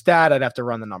Tour stat. I'd have to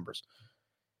run the numbers.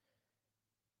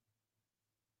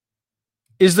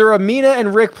 Is there a Mina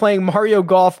and Rick playing Mario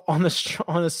Golf on the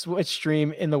Switch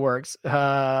stream in the works?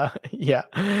 Yeah,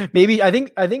 maybe. I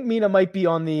think Mina might be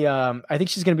on the. I think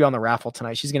she's going to be on the raffle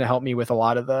tonight. She's going to help me with a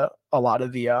lot of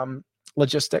the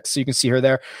logistics. So you can see her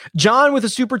there. John with a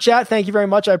super chat. Thank you very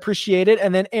much. I appreciate it.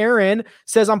 And then Aaron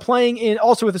says,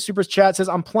 also with a super chat, says,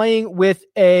 I'm playing in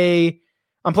a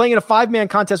 5-man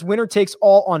contest. Winner takes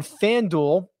all on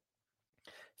FanDuel.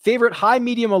 Favorite high,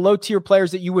 medium, or low tier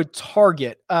players that you would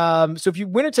target. So if you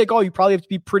winner take all, you probably have to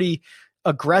be pretty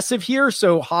aggressive here.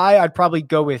 So high, I'd probably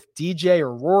go with DJ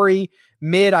or Rory.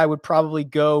 Mid, I would probably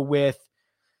go with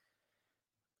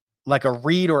like a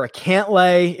Reed or a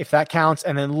Cantlay, if that counts.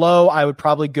 And then low, I would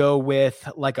probably go with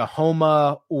like a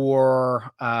Homa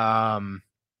or trying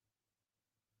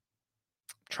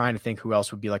to think who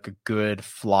else would be like a good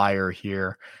flyer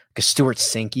here. Like a Stuart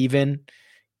Sink even.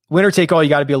 Winner take all, you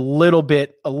got to be a little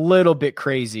bit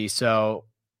crazy. So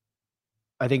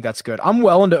I think that's good. I'm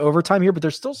well into overtime here, but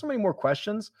there's still so many more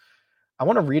questions. I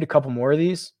want to read a couple more of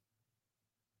these.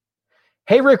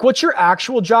 Hey, Rick, what's your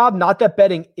actual job? Not that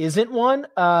betting isn't one.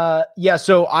 Yeah,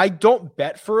 so I don't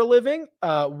bet for a living.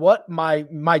 What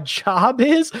my job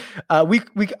is,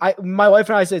 my wife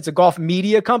and I say it's a golf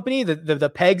media company.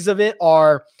 The pegs of it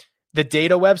are the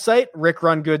data website,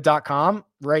 rickrungood.com,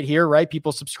 right here, right?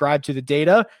 People subscribe to the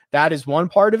data. That is one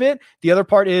part of it. The other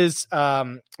part is,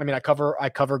 I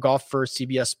cover golf for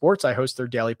CBS Sports. I host their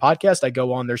daily podcast. I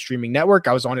go on their streaming network.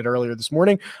 I was on it earlier this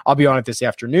morning. I'll be on it this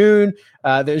afternoon.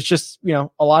 There's just, a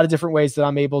lot of different ways that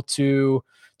I'm able to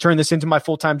turn this into my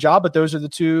full-time job, but those are the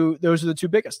two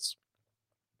biggest.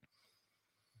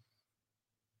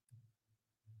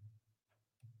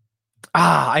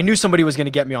 I knew somebody was going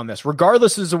to get me on this.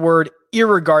 Regardless is a word.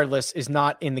 Irregardless is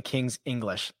not in the King's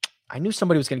English. I knew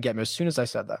somebody was going to get me as soon as I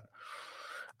said that.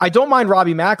 I don't mind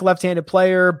Robbie Mack, left-handed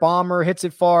player, bomber, hits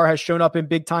it far, has shown up in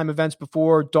big-time events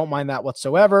before. Don't mind that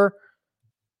whatsoever.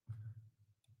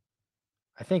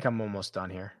 I think I'm almost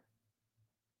done here.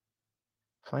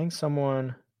 Playing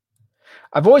someone.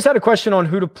 I've always had a question on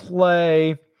who to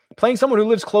play. Playing someone who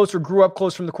lives close or grew up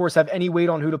close from the course have any weight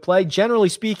on who to play? Generally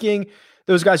speaking,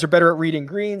 those guys are better at reading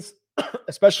greens,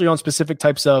 especially on specific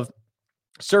types of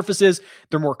surfaces.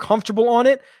 They're more comfortable on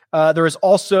it. There is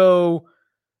also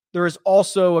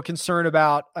a concern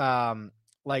about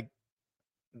like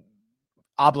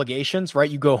obligations, right?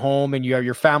 You go home and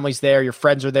your family's there, your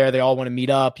friends are there, they all want to meet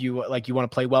up. You want to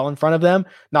play well in front of them.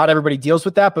 Not everybody deals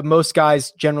with that, but most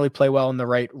guys generally play well in the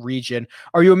right region.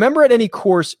 Are you a member at any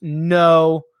course?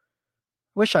 No.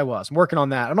 Wish I was. I'm working on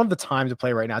that. I don't have the time to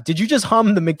play right now. Did you just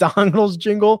hum the McDonald's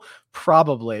jingle?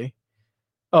 Probably.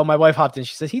 Oh, my wife hopped in.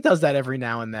 She says he does that every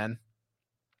now and then.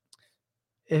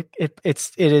 It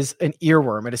is an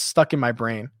earworm. It is stuck in my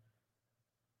brain.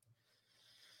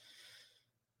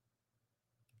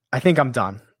 I think I'm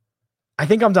done.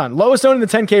 Lowest owned in the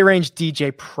 10K range,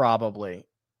 DJ probably.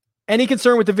 Any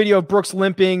concern with the video of Brooks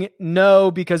limping? No,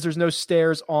 because there's no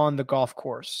stairs on the golf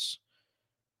course.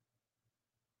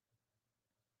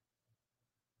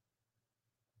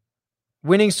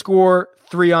 Winning score,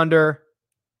 3 under.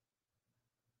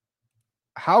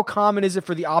 How common is it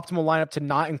for the optimal lineup to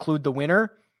not include the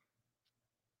winner?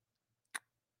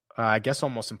 I guess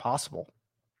almost impossible.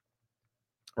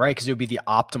 Right? Because it would be the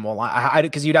optimal.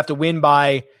 Because you'd have to win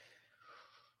by,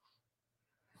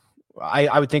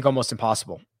 I would think almost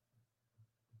impossible.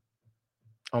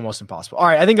 Almost impossible. All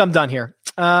right, I think I'm done here.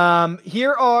 So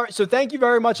thank you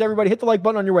very much, everybody. Hit the like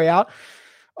button on your way out.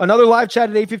 Another live chat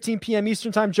at 8:15 p.m.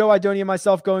 Eastern time. Joe Idoni and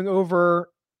myself going over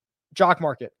Jock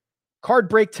Market. Card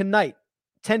break tonight,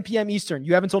 10 p.m. Eastern.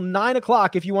 You have until 9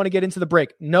 o'clock if you want to get into the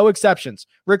break. No exceptions.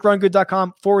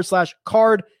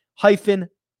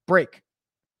 rickrungood.com/card-break.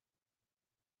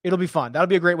 It'll be fun. That'll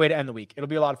be a great way to end the week. It'll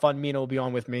be a lot of fun. Mina will be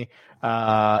on with me.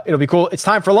 It'll be cool. It's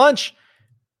time for lunch.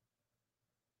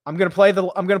 I'm gonna play the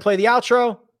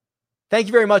outro. Thank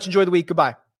you very much. Enjoy the week.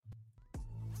 Goodbye.